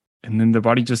 time's up. And then the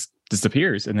body just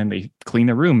disappears, and then they clean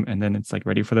the room, and then it's like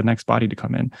ready for the next body to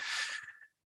come in.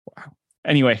 Wow.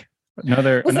 Anyway,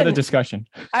 another discussion.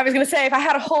 I was going to say, if I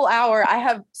had a whole hour, I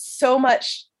have so many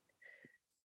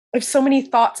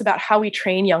thoughts about how we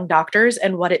train young doctors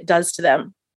and what it does to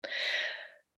them.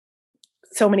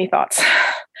 So many thoughts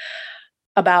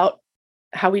about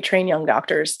how we train young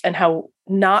doctors and how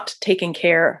not taking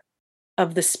care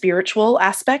of the spiritual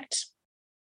aspect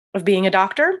of being a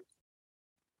doctor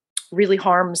really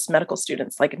harms medical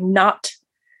students, like not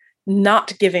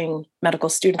giving medical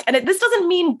students. And this doesn't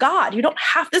mean God.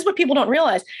 This is what people don't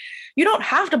realize. You don't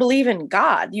have to believe in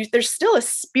God. There's still a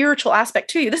spiritual aspect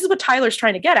to you. This is what Tyler's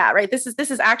trying to get at, right? This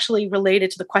is actually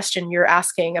related to the question you're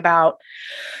asking about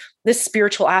this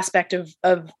spiritual aspect of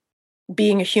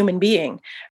being a human being.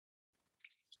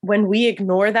 When we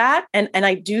ignore that, and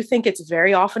I do think it's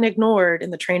very often ignored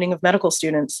in the training of medical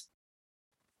students,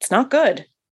 it's not good.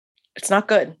 It's not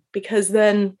good, because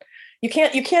then you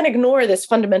can't ignore this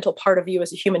fundamental part of you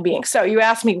as a human being. So you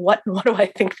asked me, what do I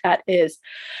think that is?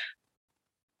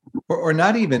 Or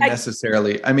not even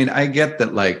necessarily. I mean, I get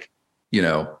that, like,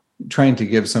 trying to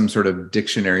give some sort of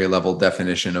dictionary level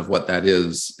definition of what that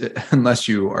is, unless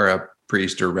you are a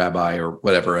priest or rabbi or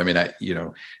whatever. I mean,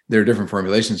 there are different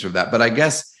formulations for that. But I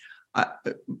guess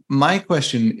my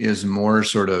question is more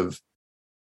sort of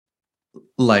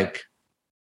like,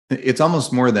 it's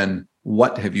almost more than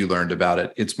what have you learned about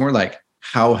it? It's more like,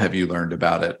 how have you learned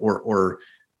about it? Or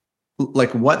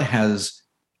like, what has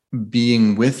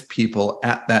being with people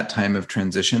at that time of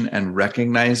transition and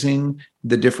recognizing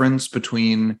the difference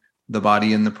between the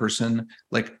body and the person,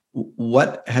 like,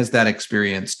 what has that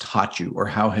experience taught you, or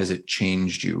how has it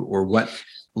changed you, or what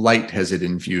light has it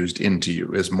infused into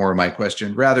you is more my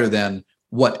question, rather than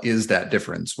what is that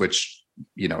difference, which,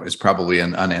 is probably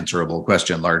an unanswerable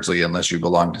question largely, unless you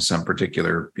belong to some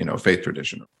particular, faith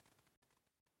tradition.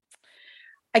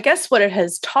 I guess what it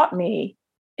has taught me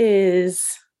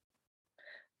is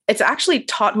it's actually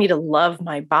taught me to love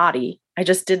my body. I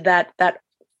just did that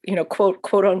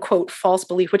quote unquote false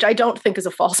belief, which I don't think is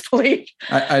a false belief.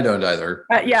 I don't either.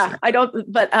 Yeah, I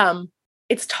don't, but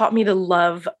it's taught me to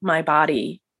love my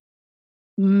body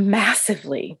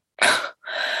massively.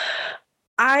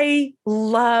 I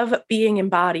love being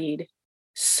embodied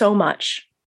so much.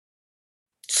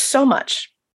 So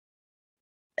much.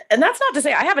 And that's not to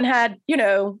say I haven't had,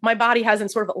 my body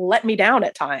hasn't sort of let me down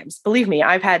at times. Believe me,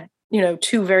 I've had,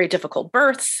 2 very difficult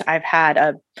births. I've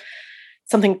had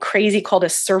something crazy called a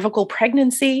cervical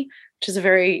pregnancy, which is a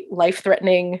very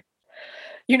life-threatening,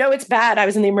 it's bad. I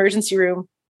was in the emergency room.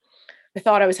 I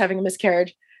thought I was having a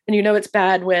miscarriage. And it's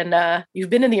bad when you've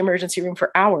been in the emergency room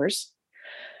for hours.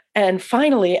 And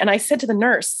finally, I said to the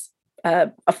nurse,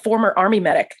 a former Army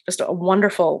medic, just a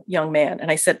wonderful young man.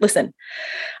 And I said, listen,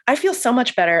 I feel so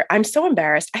much better. I'm so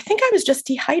embarrassed. I think I was just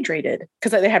dehydrated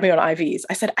because they had me on IVs.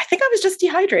 I said, I think I was just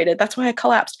dehydrated. That's why I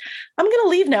collapsed. I'm going to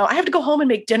leave now. I have to go home and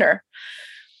make dinner.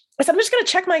 I said, I'm just going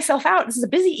to check myself out. This is a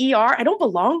busy ER. I don't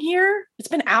belong here. It's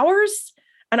been hours.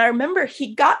 And I remember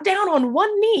he got down on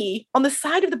one knee on the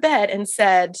side of the bed and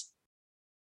said,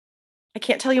 I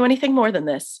can't tell you anything more than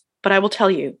this, but I will tell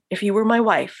you, if you were my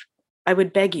wife, I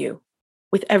would beg you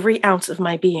with every ounce of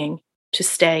my being to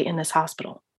stay in this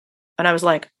hospital. And I was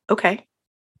like, okay,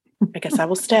 I guess I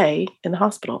will stay in the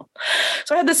hospital.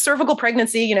 So I had this cervical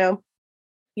pregnancy,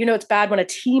 it's bad when a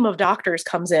team of doctors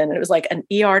comes in, and it was like an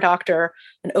ER doctor,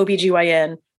 an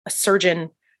OBGYN, a surgeon,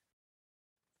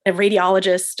 a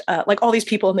radiologist, like all these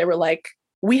people. And they were like,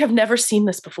 we have never seen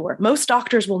this before. Most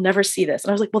doctors will never see this.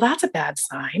 And I was like, well, that's a bad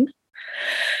sign.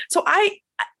 So I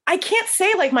can't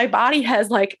say like my body has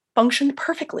like functioned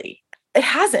perfectly. It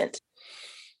hasn't.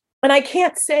 And I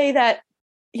can't say that,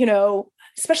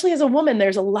 especially as a woman,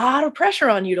 there's a lot of pressure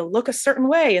on you to look a certain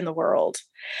way in the world.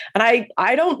 And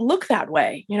I don't look that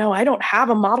way. I don't have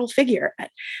a model figure.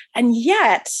 And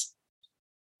yet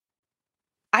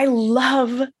I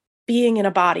love being in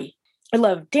a body. I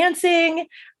love dancing,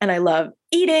 and I love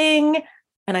eating,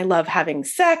 and I love having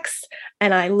sex,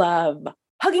 and I love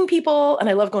hugging people, and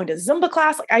I love going to Zumba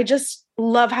class. Like, I just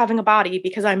love having a body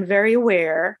because I'm very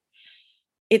aware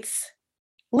it's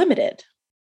limited.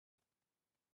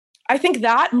 I think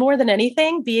that more than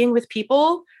anything, being with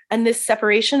people and this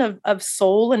separation of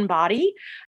soul and body,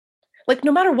 like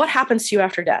no matter what happens to you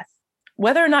after death,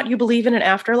 whether or not you believe in an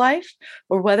afterlife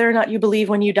or whether or not you believe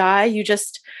when you die,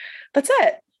 that's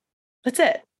it. That's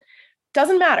it.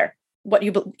 Doesn't matter what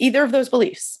you either of those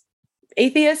beliefs,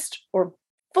 atheist or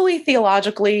fully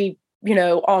theologically,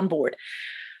 on board.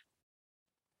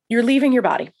 You're leaving your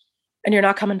body and you're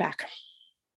not coming back.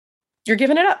 You're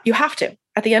giving it up. You have to.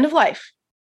 At the end of life,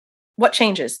 what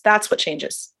changes? That's what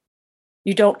changes.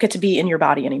 You don't get to be in your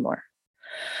body anymore.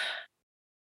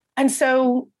 And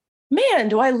so, man,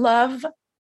 do I love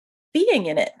being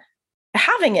in it,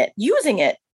 having it, using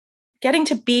it, getting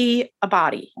to be a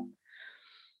body.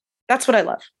 That's what I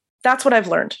love. That's what I've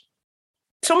learned.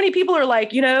 So many people are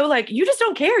like, you just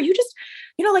don't care. You just,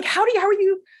 like, how do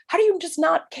you just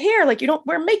not care? Like, you don't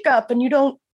wear makeup and you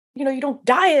don't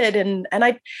diet.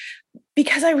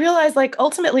 Because I realized, like,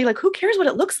 ultimately, like, who cares what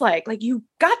it looks like? Like, you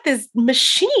got this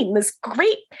machine, this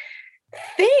great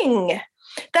thing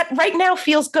that right now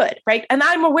feels good, right? And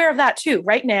I'm aware of that too.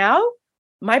 Right now,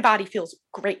 my body feels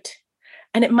great.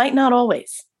 And it might not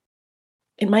always.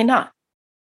 It might not.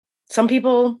 Some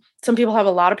people have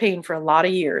a lot of pain for a lot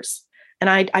of years. And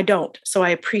I don't. So I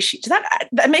appreciate that.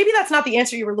 Maybe that's not the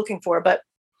answer you were looking for, but.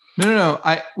 No.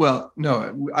 I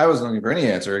wasn't looking for any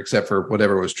answer except for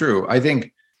whatever was true. I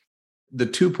think the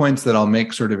 2 points that I'll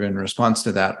make sort of in response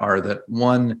to that are that,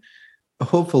 one,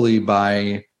 hopefully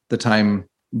by the time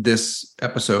this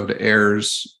episode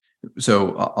airs,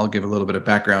 so I'll give a little bit of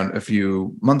background. A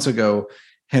few months ago,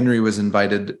 Henry was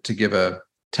invited to give a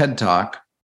TED Talk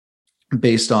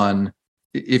based on,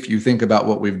 if you think about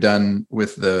what we've done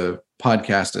with the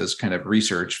podcast as kind of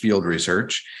research, field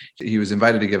research, he was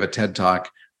invited to give a TED Talk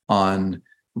on,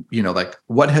 like,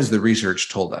 what has the research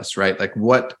told us, right? Like,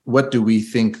 what do we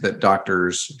think that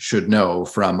doctors should know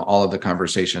from all of the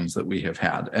conversations that we have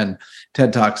had? And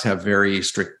TED Talks have very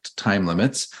strict time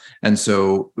limits. And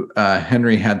so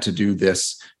Henry had to do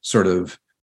this sort of,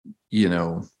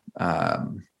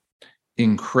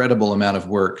 incredible amount of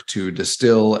work to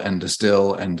distill and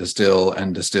distill and distill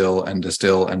and distill and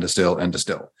distill and distill and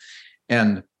distill.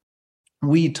 And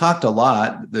we talked a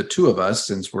lot, the two of us,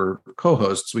 since we're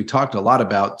co-hosts, we talked a lot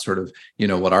about sort of,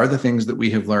 what are the things that we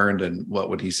have learned and what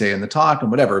would he say in the talk and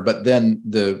whatever. But then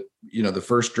the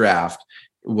first draft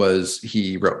was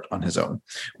he wrote on his own,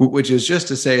 which is just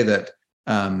to say that,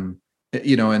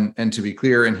 and to be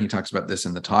clear, and he talks about this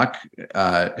in the talk,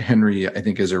 Henry, I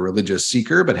think, is a religious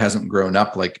seeker, but hasn't grown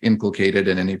up like inculcated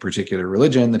in any particular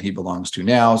religion that he belongs to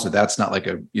now. So that's not like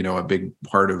a big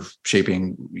part of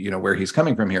shaping, where he's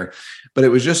coming from here. But it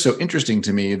was just so interesting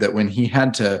to me that when he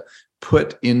had to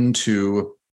put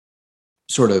into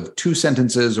sort of two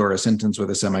sentences or a sentence with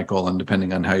a semicolon,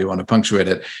 depending on how you want to punctuate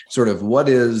it, sort of what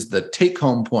is the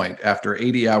take-home point after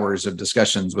 80 hours of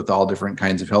discussions with all different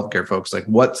kinds of healthcare folks? Like,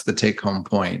 what's the take-home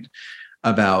point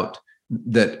about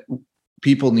that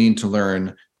people need to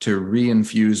learn to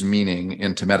reinfuse meaning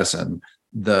into medicine?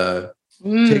 The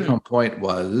take-home point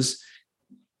was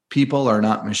people are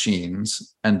not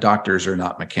machines and doctors are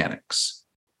not mechanics.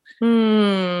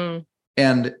 And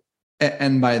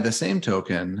by the same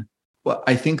token, well,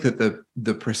 I think that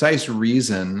the precise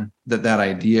reason that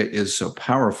idea is so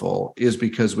powerful is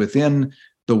because within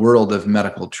the world of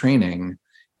medical training,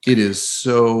 it is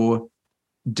so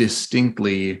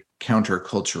distinctly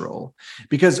countercultural.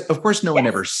 Because, of course, no one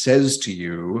ever says to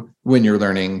you when you're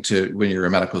a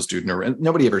medical student, or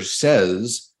nobody ever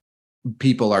says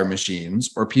people are machines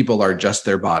or people are just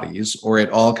their bodies, or it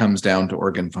all comes down to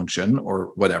organ function or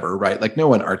whatever, right? Like, no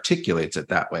one articulates it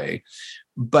that way.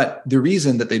 But the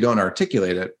reason that they don't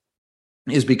articulate it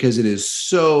is because it is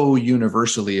so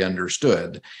universally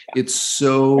understood. It's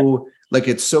so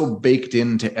baked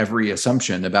into every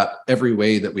assumption about every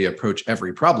way that we approach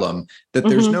every problem that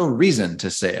there's no reason to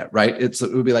say it, right? It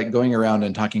would be like going around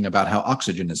and talking about how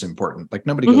oxygen is important. Like,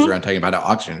 nobody goes around talking about how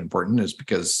oxygen is important, is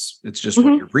because it's just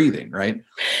what you're breathing, right?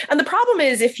 And the problem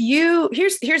is,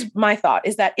 here's my thought,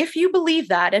 is that if you believe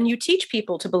that and you teach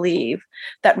people to believe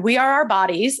that we are our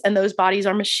bodies and those bodies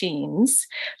are machines,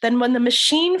 then when the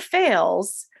machine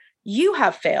fails, you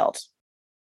have failed.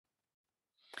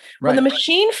 When the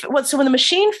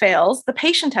machine fails, the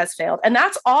patient has failed. And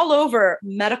that's all over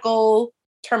medical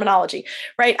terminology,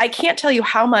 right? I can't tell you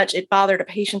how much it bothered a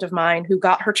patient of mine who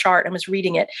got her chart and was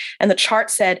reading it. And the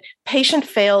chart said, patient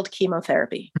failed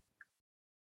chemotherapy.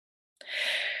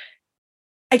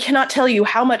 I cannot tell you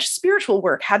how much spiritual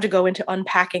work had to go into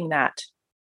unpacking that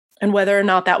and whether or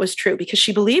not that was true, because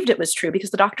she believed it was true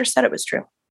because the doctor said it was true.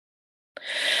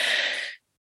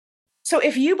 So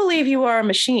if you believe you are a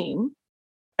machine,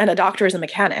 and a doctor is a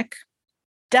mechanic,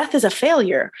 death is a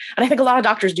failure. And I think a lot of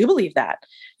doctors do believe that.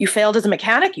 You failed as a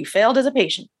mechanic, you failed as a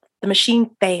patient. The machine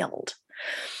failed.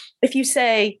 If you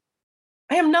say,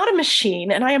 I am not a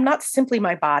machine and I am not simply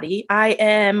my body, I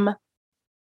am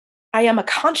a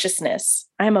consciousness,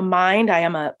 I am a mind, I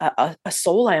am a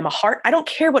soul, I am a heart. I don't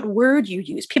care what word you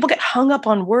use. People get hung up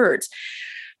on words.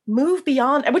 Move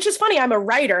beyond, which is funny, I'm a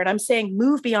writer and I'm saying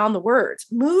move beyond the words.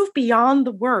 Move beyond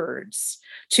the words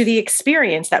to the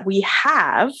experience that we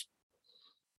have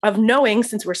of knowing,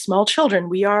 since we're small children,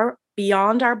 we are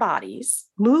beyond our bodies.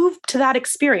 Move to that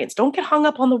experience. Don't get hung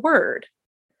up on the word.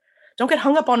 Don't get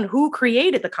hung up on who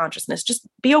created the consciousness. Just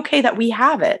be okay that we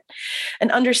have it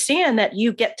and understand that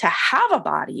you get to have a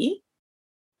body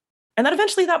and that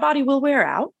eventually that body will wear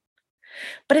out.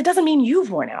 But it doesn't mean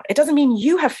you've worn out. It doesn't mean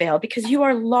you have failed, because you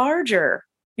are larger.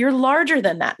 You're larger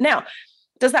than that. Now,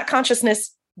 does that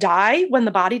consciousness die when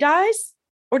the body dies?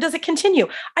 Or does it continue?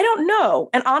 I don't know.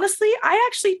 And honestly, I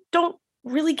actually don't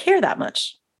really care that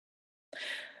much.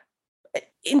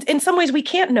 In some ways, we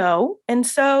can't know. And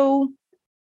so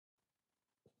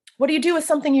what do you do with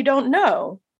something you don't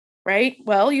know, right?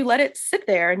 Well, you let it sit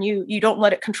there and you don't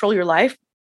let it control your life.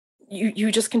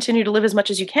 You just continue to live as much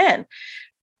as you can.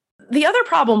 The other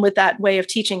problem with that way of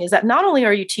teaching is that not only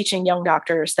are you teaching young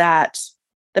doctors that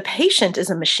the patient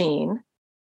is a machine,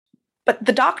 but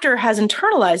the doctor has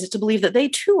internalized it to believe that they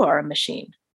too are a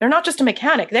machine. They're not just a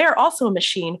mechanic. They are also a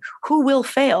machine who will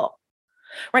fail,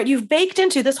 right? You've baked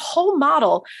into this whole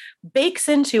model, bakes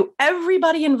into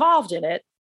everybody involved in it,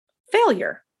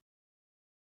 failure.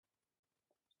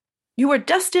 You are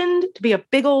destined to be a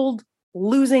big old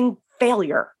losing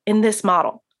failure in this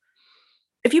model.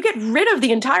 If you get rid of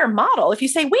the entire model, if you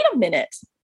say, wait a minute,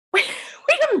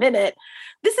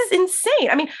 this is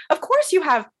insane. I mean, of course you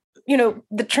have, the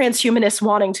transhumanists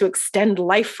wanting to extend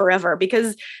life forever,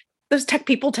 because those tech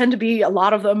people tend to be, a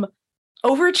lot of them,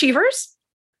 overachievers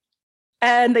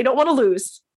and they don't want to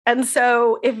lose. And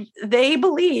so if they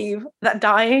believe that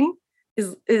dying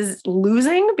is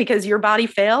losing because your body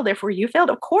failed, therefore you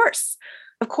failed, of course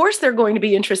they're going to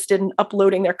be interested in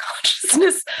uploading their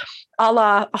consciousness a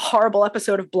la a horrible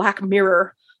episode of Black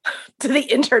Mirror to the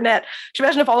internet. Could you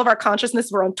imagine if all of our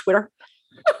consciousness were on Twitter?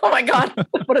 Oh my God,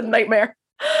 what a nightmare.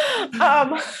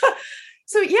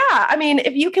 So yeah, I mean,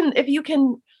 if you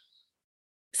can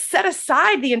set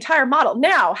aside the entire model.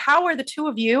 Now, how are the two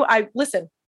of you? Listen,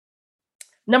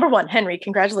 number one, Henry,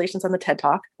 congratulations on the TED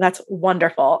Talk. That's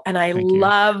wonderful. And I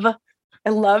love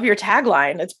your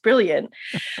tagline. It's brilliant.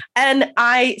 And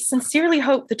I sincerely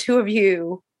hope the two of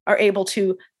you are able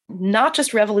to not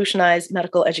just revolutionize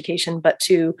medical education, but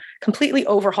to completely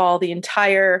overhaul the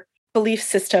entire belief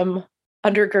system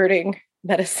undergirding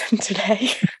medicine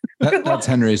today. That's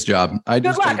Henry's job. Good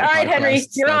luck. All right, Henry,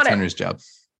 you're on it. That's Henry's job.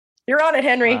 You're on it,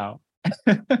 Henry. Wow.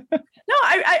 No,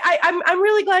 I'm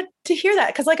really glad to hear that,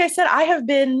 because, like I said, I have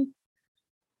been.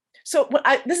 So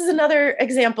this is another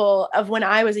example of when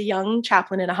I was a young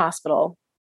chaplain in a hospital,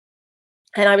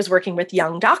 and I was working with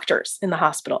young doctors in the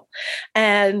hospital.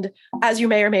 And as you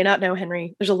may or may not know,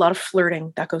 Henry, there's a lot of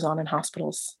flirting that goes on in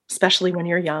hospitals, especially when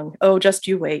you're young. Oh, just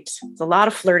you wait. There's a lot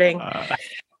of flirting.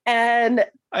 And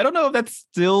I don't know if that's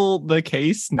still the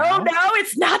case now. Oh, no,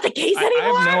 it's not the case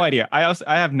anymore. I have no idea. I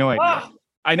have no idea. Oh,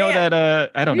 I know that,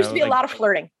 I don't know. There used to be a lot of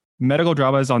flirting. Medical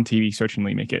dramas on TV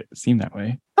certainly make it seem that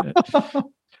way.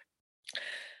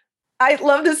 I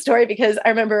love this story because I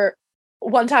remember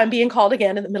one time being called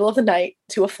again in the middle of the night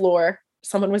to a floor.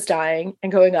 Someone was dying,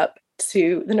 and going up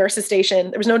to the nurse's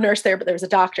station. There was no nurse there, but there was a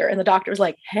doctor. And the doctor was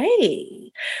like,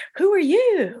 "Hey, who are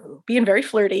you?" Being very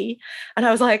flirty. And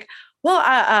I was like, "Well,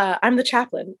 I'm the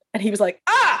chaplain." And he was like,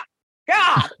 "Ah,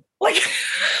 God." Like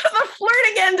the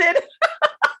flirting ended.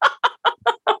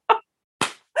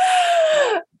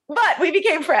 But we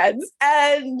became friends.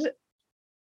 And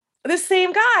the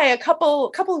same guy, a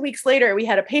couple of weeks later, we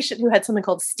had a patient who had something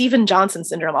called Steven Johnson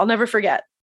syndrome. I'll never forget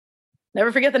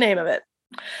the name of it.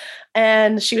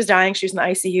 And she was dying. She was in the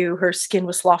ICU. Her skin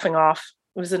was sloughing off.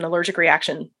 It was an allergic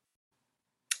reaction.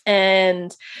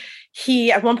 And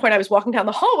at one point I was walking down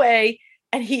the hallway,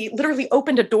 and he literally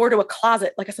opened a door to a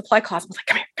closet, like a supply closet. I was like,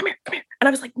 "Come here, come here, come here." And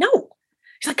I was like, "No."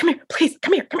 He's like, "Come here, please,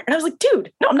 come here, come here." And I was like,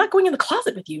 "Dude, no, I'm not going in the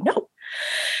closet with you. No."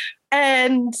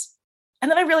 And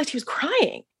then I realized he was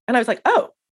crying. And I was like,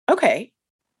 "Oh, okay."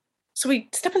 So we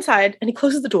step inside, and he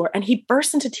closes the door, and he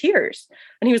bursts into tears.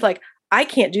 And he was like, "I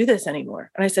can't do this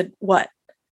anymore." And I said, "What?"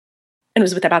 And it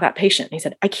was about that patient. And he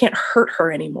said, "I can't hurt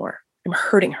her anymore. I'm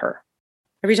hurting her.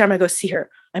 Every time I go see her,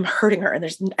 I'm hurting her."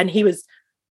 And he was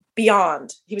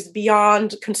beyond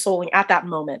consoling at that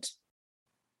moment.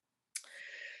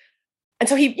 And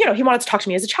so he wanted to talk to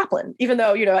me as a chaplain, even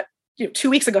though, 2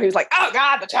 weeks ago, he was like, "Oh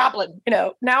God, the chaplain,"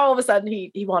 now all of a sudden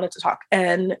he wanted to talk,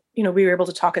 and, we were able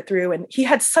to talk it through. And he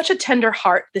had such a tender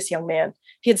heart, this young man.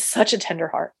 He had such a tender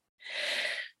heart.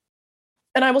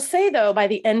 And I will say, though, by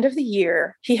the end of the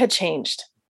year, he had changed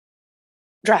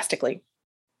drastically.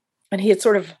 And he had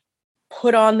sort of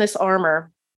put on this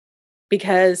armor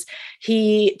because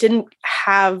he didn't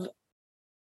have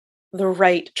the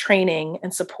right training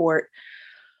and support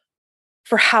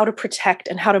for how to protect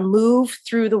and how to move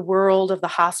through the world of the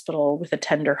hospital with a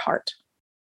tender heart.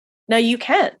 Now, you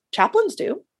can. Chaplains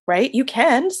do, right? You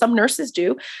can. Some nurses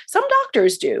do. Some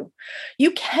doctors do.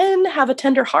 You can have a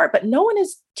tender heart, but no one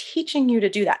is teaching you to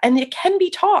do that. And it can be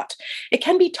taught. It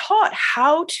can be taught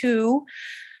how to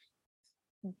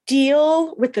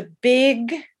deal with the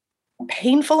big,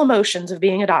 painful emotions of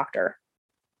being a doctor.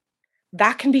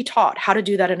 That can be taught how to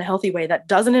do that in a healthy way that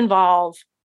doesn't involve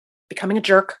becoming a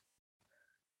jerk,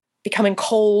 becoming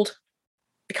cold,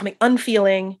 becoming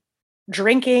unfeeling,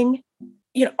 drinking,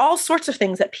 all sorts of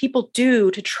things that people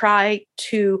do to try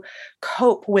to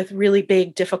cope with really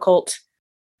big, difficult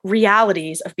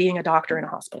realities of being a doctor in a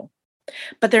hospital.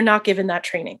 But they're not given that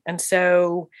training. And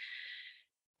so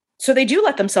they do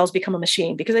let themselves become a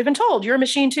machine, because they've been told, you're a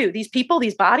machine too. These people,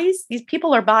 these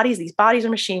people are bodies, these bodies are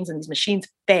machines, and these machines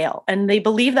fail. And they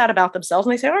believe that about themselves.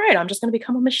 And they say, all right, I'm just going to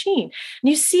become a machine. And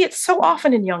you see it so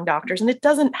often in young doctors, and it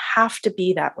doesn't have to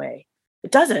be that way.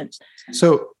 It doesn't.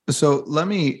 So let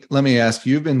me ask,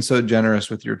 you've been so generous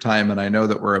with your time, and I know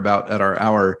that we're about at our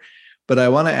hour, but I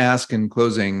want to ask in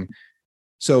closing,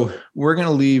 so we're going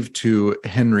to leave to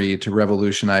Henry to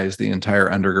revolutionize the entire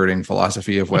undergirding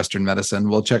philosophy of Western medicine.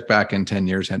 We'll check back in 10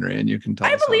 years, Henry, and you can tell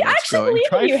us. I actually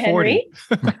believe in you, Henry.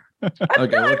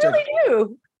 Okay, I really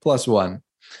do. +1.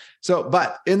 So,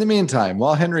 but in the meantime,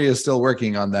 while Henry is still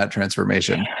working on that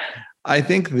transformation, I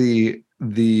think we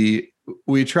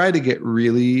try to get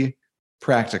really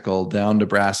practical, down to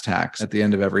brass tacks at the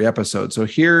end of every episode. So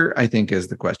here, I think, is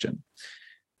the question.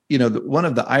 One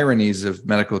of the ironies of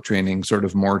medical training, sort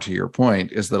of more to your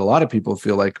point, is that a lot of people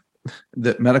feel like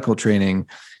that medical training,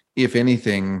 if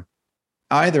anything,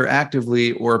 either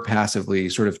actively or passively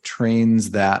sort of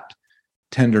trains that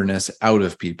tenderness out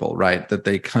of people, right? That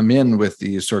they come in with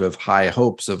these sort of high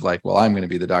hopes of like, well, I'm going to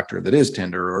be the doctor that is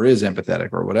tender or is empathetic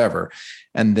or whatever.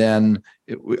 And then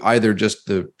either just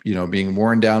the, being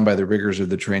worn down by the rigors of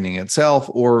the training itself,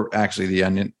 or actually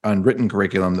the unwritten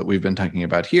curriculum that we've been talking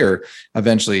about here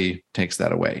eventually takes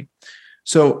that away.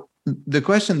 So the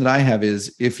question that I have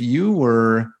is, if you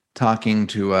were talking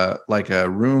to a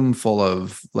room full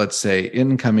of, let's say,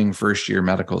 incoming first-year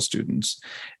medical students,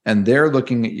 and they're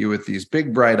looking at you with these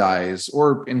big bright eyes,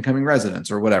 or incoming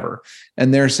residents or whatever,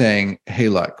 and they're saying, hey,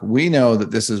 look, we know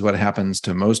that this is what happens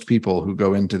to most people who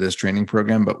go into this training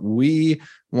program, but we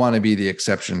want to be the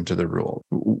exception to the rule.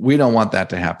 We don't want that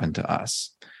to happen to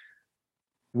us.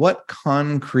 What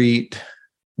concrete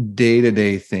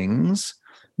day-to-day things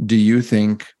do you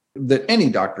think that any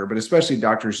doctor, but especially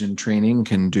doctors in training,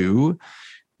 can do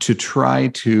to try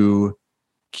to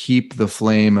keep the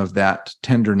flame of that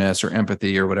tenderness or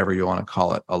empathy or whatever you want to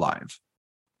call it alive?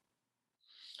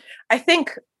 I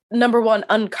think, number one,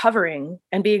 uncovering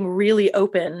and being really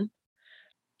open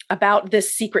about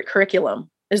this secret curriculum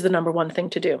is the number one thing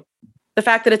to do. The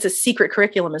fact that it's a secret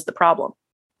curriculum is the problem.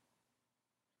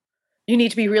 You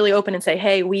need to be really open and say,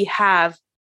 hey, we have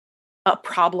a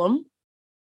problem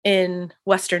in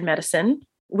Western medicine,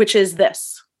 which is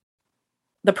this.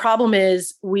 The problem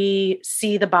is we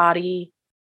see the body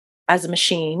as a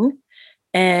machine,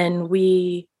 and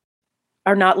we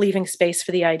are not leaving space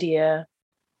for the idea,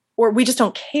 or we just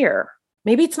don't care.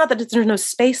 Maybe it's not that there's no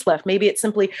space left. Maybe it's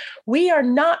simply, we are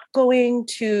not going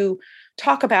to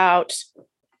talk about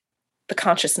the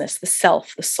consciousness, the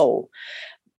self, the soul.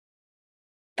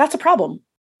 That's a problem.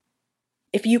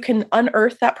 If you can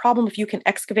unearth that problem, if you can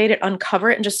excavate it, uncover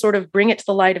it, and just sort of bring it to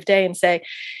the light of day and say,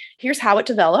 here's how it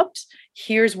developed.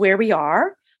 Here's where we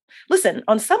are. Listen,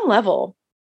 on some level,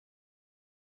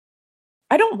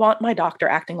 I don't want my doctor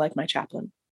acting like my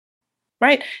chaplain,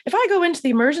 right? If I go into the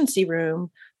emergency room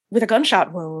with a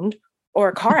gunshot wound or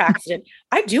a car accident,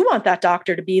 I do want that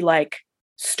doctor to be like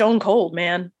stone cold,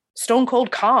 man, stone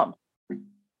cold calm.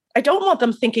 I don't want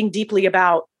them thinking deeply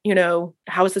about,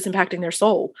 how is this impacting their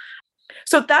soul?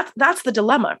 So that's the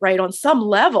dilemma, right? On some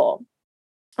level,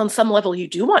 you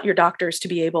do want your doctors to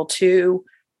be able to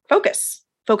focus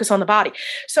on the body.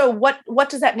 So what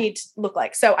does that need to look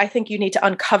like? So I think you need to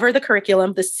uncover the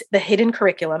curriculum, the hidden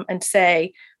curriculum, and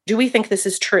say, do we think this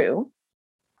is true?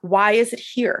 Why is it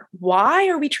here? Why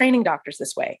are we training doctors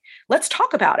this way? Let's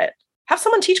talk about it. Have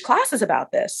someone teach classes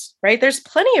about this, right? There's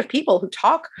plenty of people who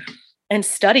talk and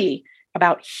study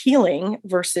about healing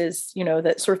versus,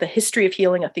 the sort of the history of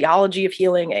healing, a theology of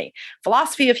healing, a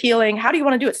philosophy of healing. How do you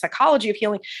want to do it? Psychology of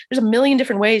healing. There's a million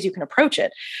different ways you can approach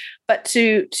it. But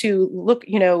to look,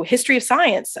 history of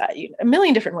science, a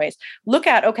million different ways. Look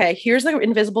at, okay, here's the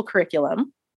invisible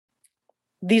curriculum.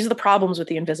 These are the problems with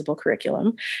the invisible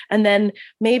curriculum. And then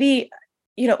maybe,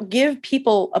 give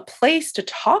people a place to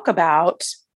talk about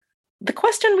the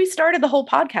question we started the whole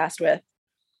podcast with.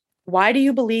 Why do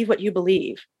you believe what you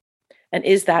believe? And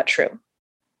is that true?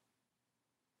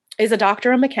 Is a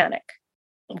doctor a mechanic?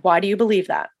 Why do you believe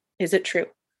that? Is it true?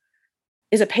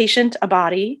 Is a patient a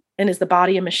body, and is the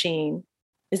body a machine?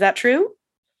 Is that true?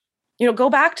 Go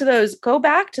back to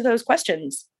those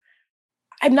questions.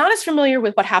 I'm not as familiar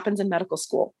with what happens in medical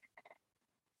school,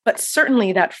 but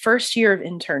certainly that first year of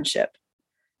internship,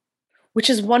 which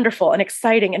is wonderful and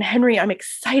exciting. And Henry, I'm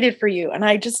excited for you. And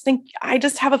I just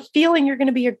have a feeling you're going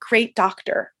to be a great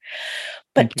doctor.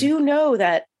 But do know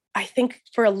that I think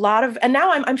for a lot of, and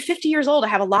now I'm 50 years old, I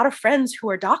have a lot of friends who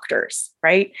are doctors,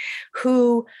 right?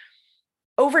 Who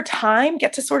over time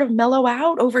get to sort of mellow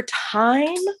out over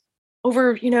time,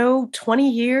 over, 20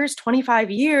 years,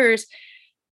 25 years,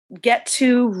 get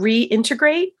to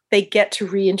reintegrate. They get to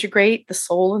reintegrate the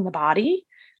soul and the body.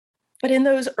 But in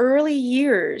those early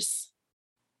years,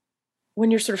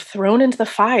 when you're sort of thrown into the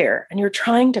fire and you're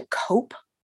trying to cope,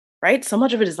 right? So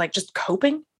much of it is like just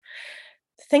coping.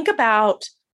 Think about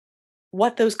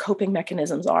what those coping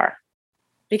mechanisms are,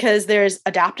 because there's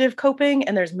adaptive coping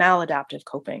and there's maladaptive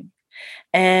coping.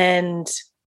 And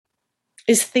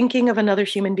is thinking of another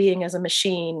human being as a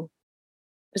machine,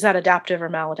 is that adaptive or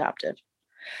maladaptive?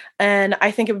 And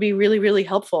I think it would be really, really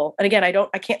helpful. And again,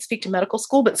 I can't speak to medical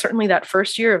school, but certainly that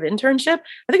first year of internship,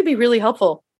 I think it'd be really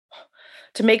helpful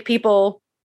to make people,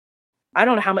 I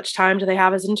don't know how much time do they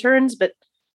have as interns, but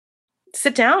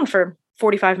sit down for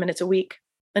 45 minutes a week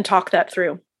and talk that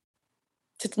through,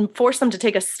 to force them to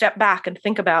take a step back and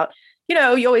think about, you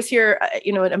always hear,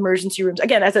 in emergency rooms,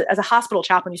 again, as a hospital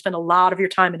chaplain, you spend a lot of your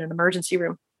time in an emergency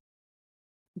room.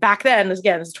 Back then, this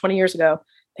is 20 years ago,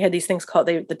 they had these things called,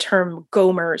 the term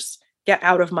GOMERS, get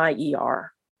out of my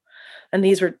ER. And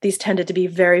these tended to be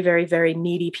very, very, very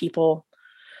needy people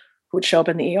who would show up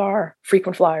in the ER,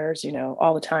 frequent flyers,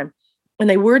 all the time. And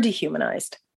they were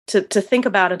dehumanized. To think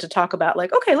about and to talk about,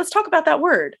 like, okay, let's talk about that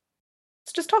word.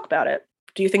 Let's just talk about it.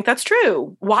 Do you think that's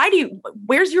true?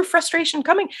 Where's your frustration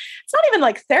coming? It's not even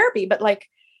like therapy, but like,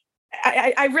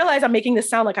 I realize I'm making this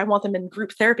sound like I want them in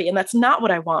group therapy, and that's not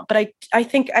what I want. But I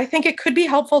think it could be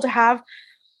helpful to have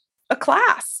a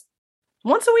class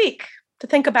once a week to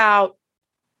think about,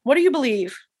 what do you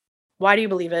believe? Why do you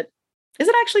believe it? Is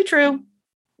it actually true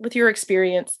with your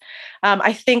experience?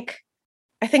 I think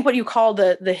what you call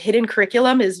the hidden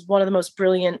curriculum is one of the most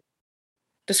brilliant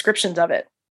descriptions of it.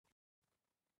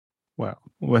 Well,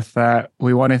 with that,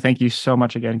 we want to thank you so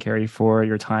much again, Kerry, for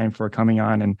your time, for coming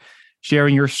on and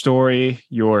sharing your story,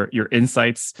 your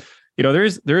insights. There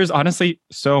is honestly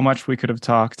so much we could have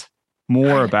talked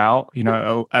more about.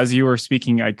 As you were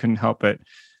speaking, I couldn't help but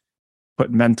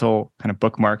put mental kind of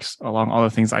bookmarks along all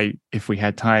the things if we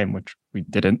had time, which we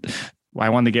didn't. I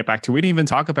wanted to get back to. We didn't even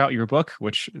talk about your book,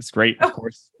 which is great, of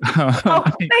course.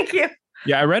 Thank you.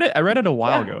 Yeah, I read it a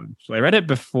while ago. Actually. I read it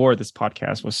before this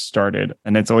podcast was started,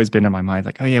 and it's always been in my mind,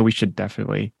 like, oh yeah, we should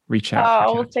definitely reach out.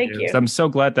 Oh, thank you. So I'm so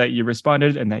glad that you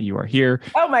responded and that you are here.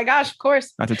 Oh my gosh, of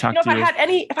course. Not to talk to you.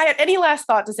 If I had any last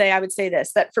thought to say, I would say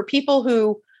this: that for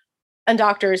people and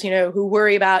doctors, who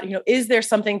worry about, is there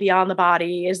something beyond the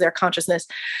body? Is there consciousness?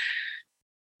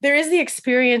 There is the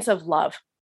experience of love.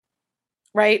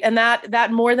 Right. And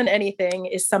that more than anything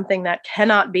is something that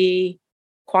cannot be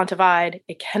quantified.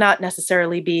 It cannot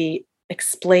necessarily be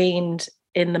explained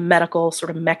in the medical sort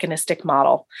of mechanistic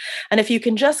model. And if you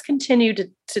can just continue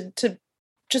to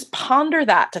just ponder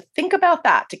that, to think about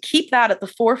that, to keep that at the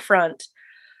forefront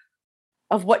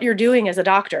of what you're doing as a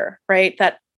doctor, right?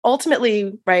 That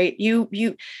ultimately, right,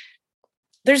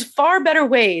 there's far better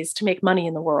ways to make money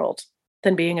in the world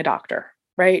than being a doctor.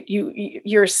 Right.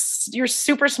 You're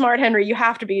super smart, Henry. You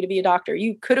have to be a doctor.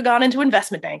 You could have gone into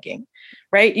investment banking,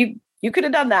 right? You could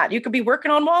have done that. You could be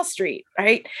working on Wall Street,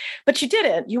 right? But you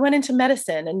didn't. You went into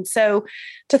medicine. And so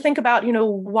to think about,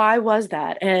 why was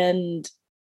that? And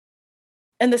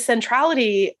the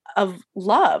centrality of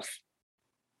love,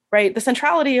 right? The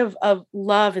centrality of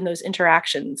love in those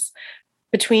interactions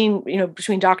between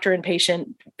doctor and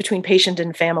patient, between patient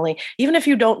and family. Even if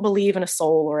you don't believe in a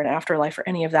soul or an afterlife or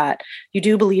any of that, you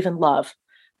do believe in love.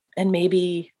 And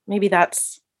maybe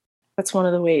that's one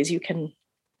of the ways you can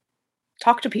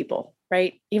talk to people,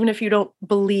 right? Even if you don't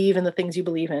believe in the things you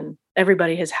believe in,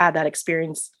 everybody has had that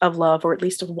experience of love, or at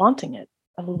least of wanting it,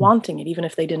 even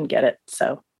if they didn't get it.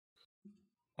 So.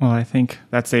 Well, I think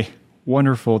that's a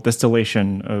wonderful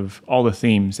distillation of all the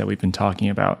themes that we've been talking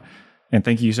about. And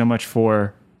thank you so much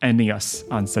for ending us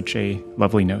on such a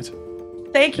lovely note.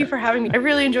 Thank you for having me. I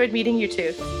really enjoyed meeting you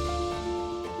too.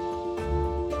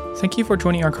 Thank you for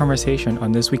joining our conversation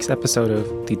on this week's episode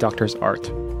of The Doctor's Art.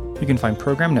 You can find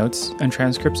program notes and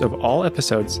transcripts of all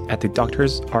episodes at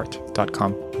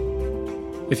thedoctorsart.com.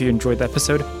 If you enjoyed the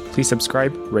episode, please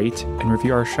subscribe, rate, and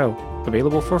review our show.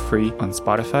 Available for free on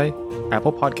Spotify,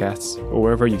 Apple Podcasts, or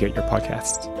wherever you get your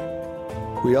podcasts.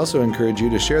 We also encourage you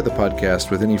to share the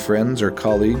podcast with any friends or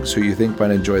colleagues who you think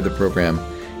might enjoy the program.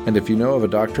 And if you know of a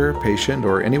doctor, patient,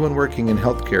 or anyone working in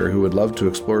healthcare who would love to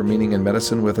explore meaning in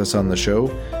medicine with us on the show,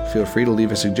 feel free to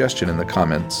leave a suggestion in the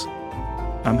comments.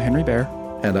 I'm Henry Bear.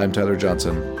 And I'm Tyler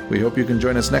Johnson. We hope you can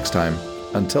join us next time.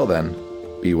 Until then,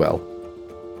 be well.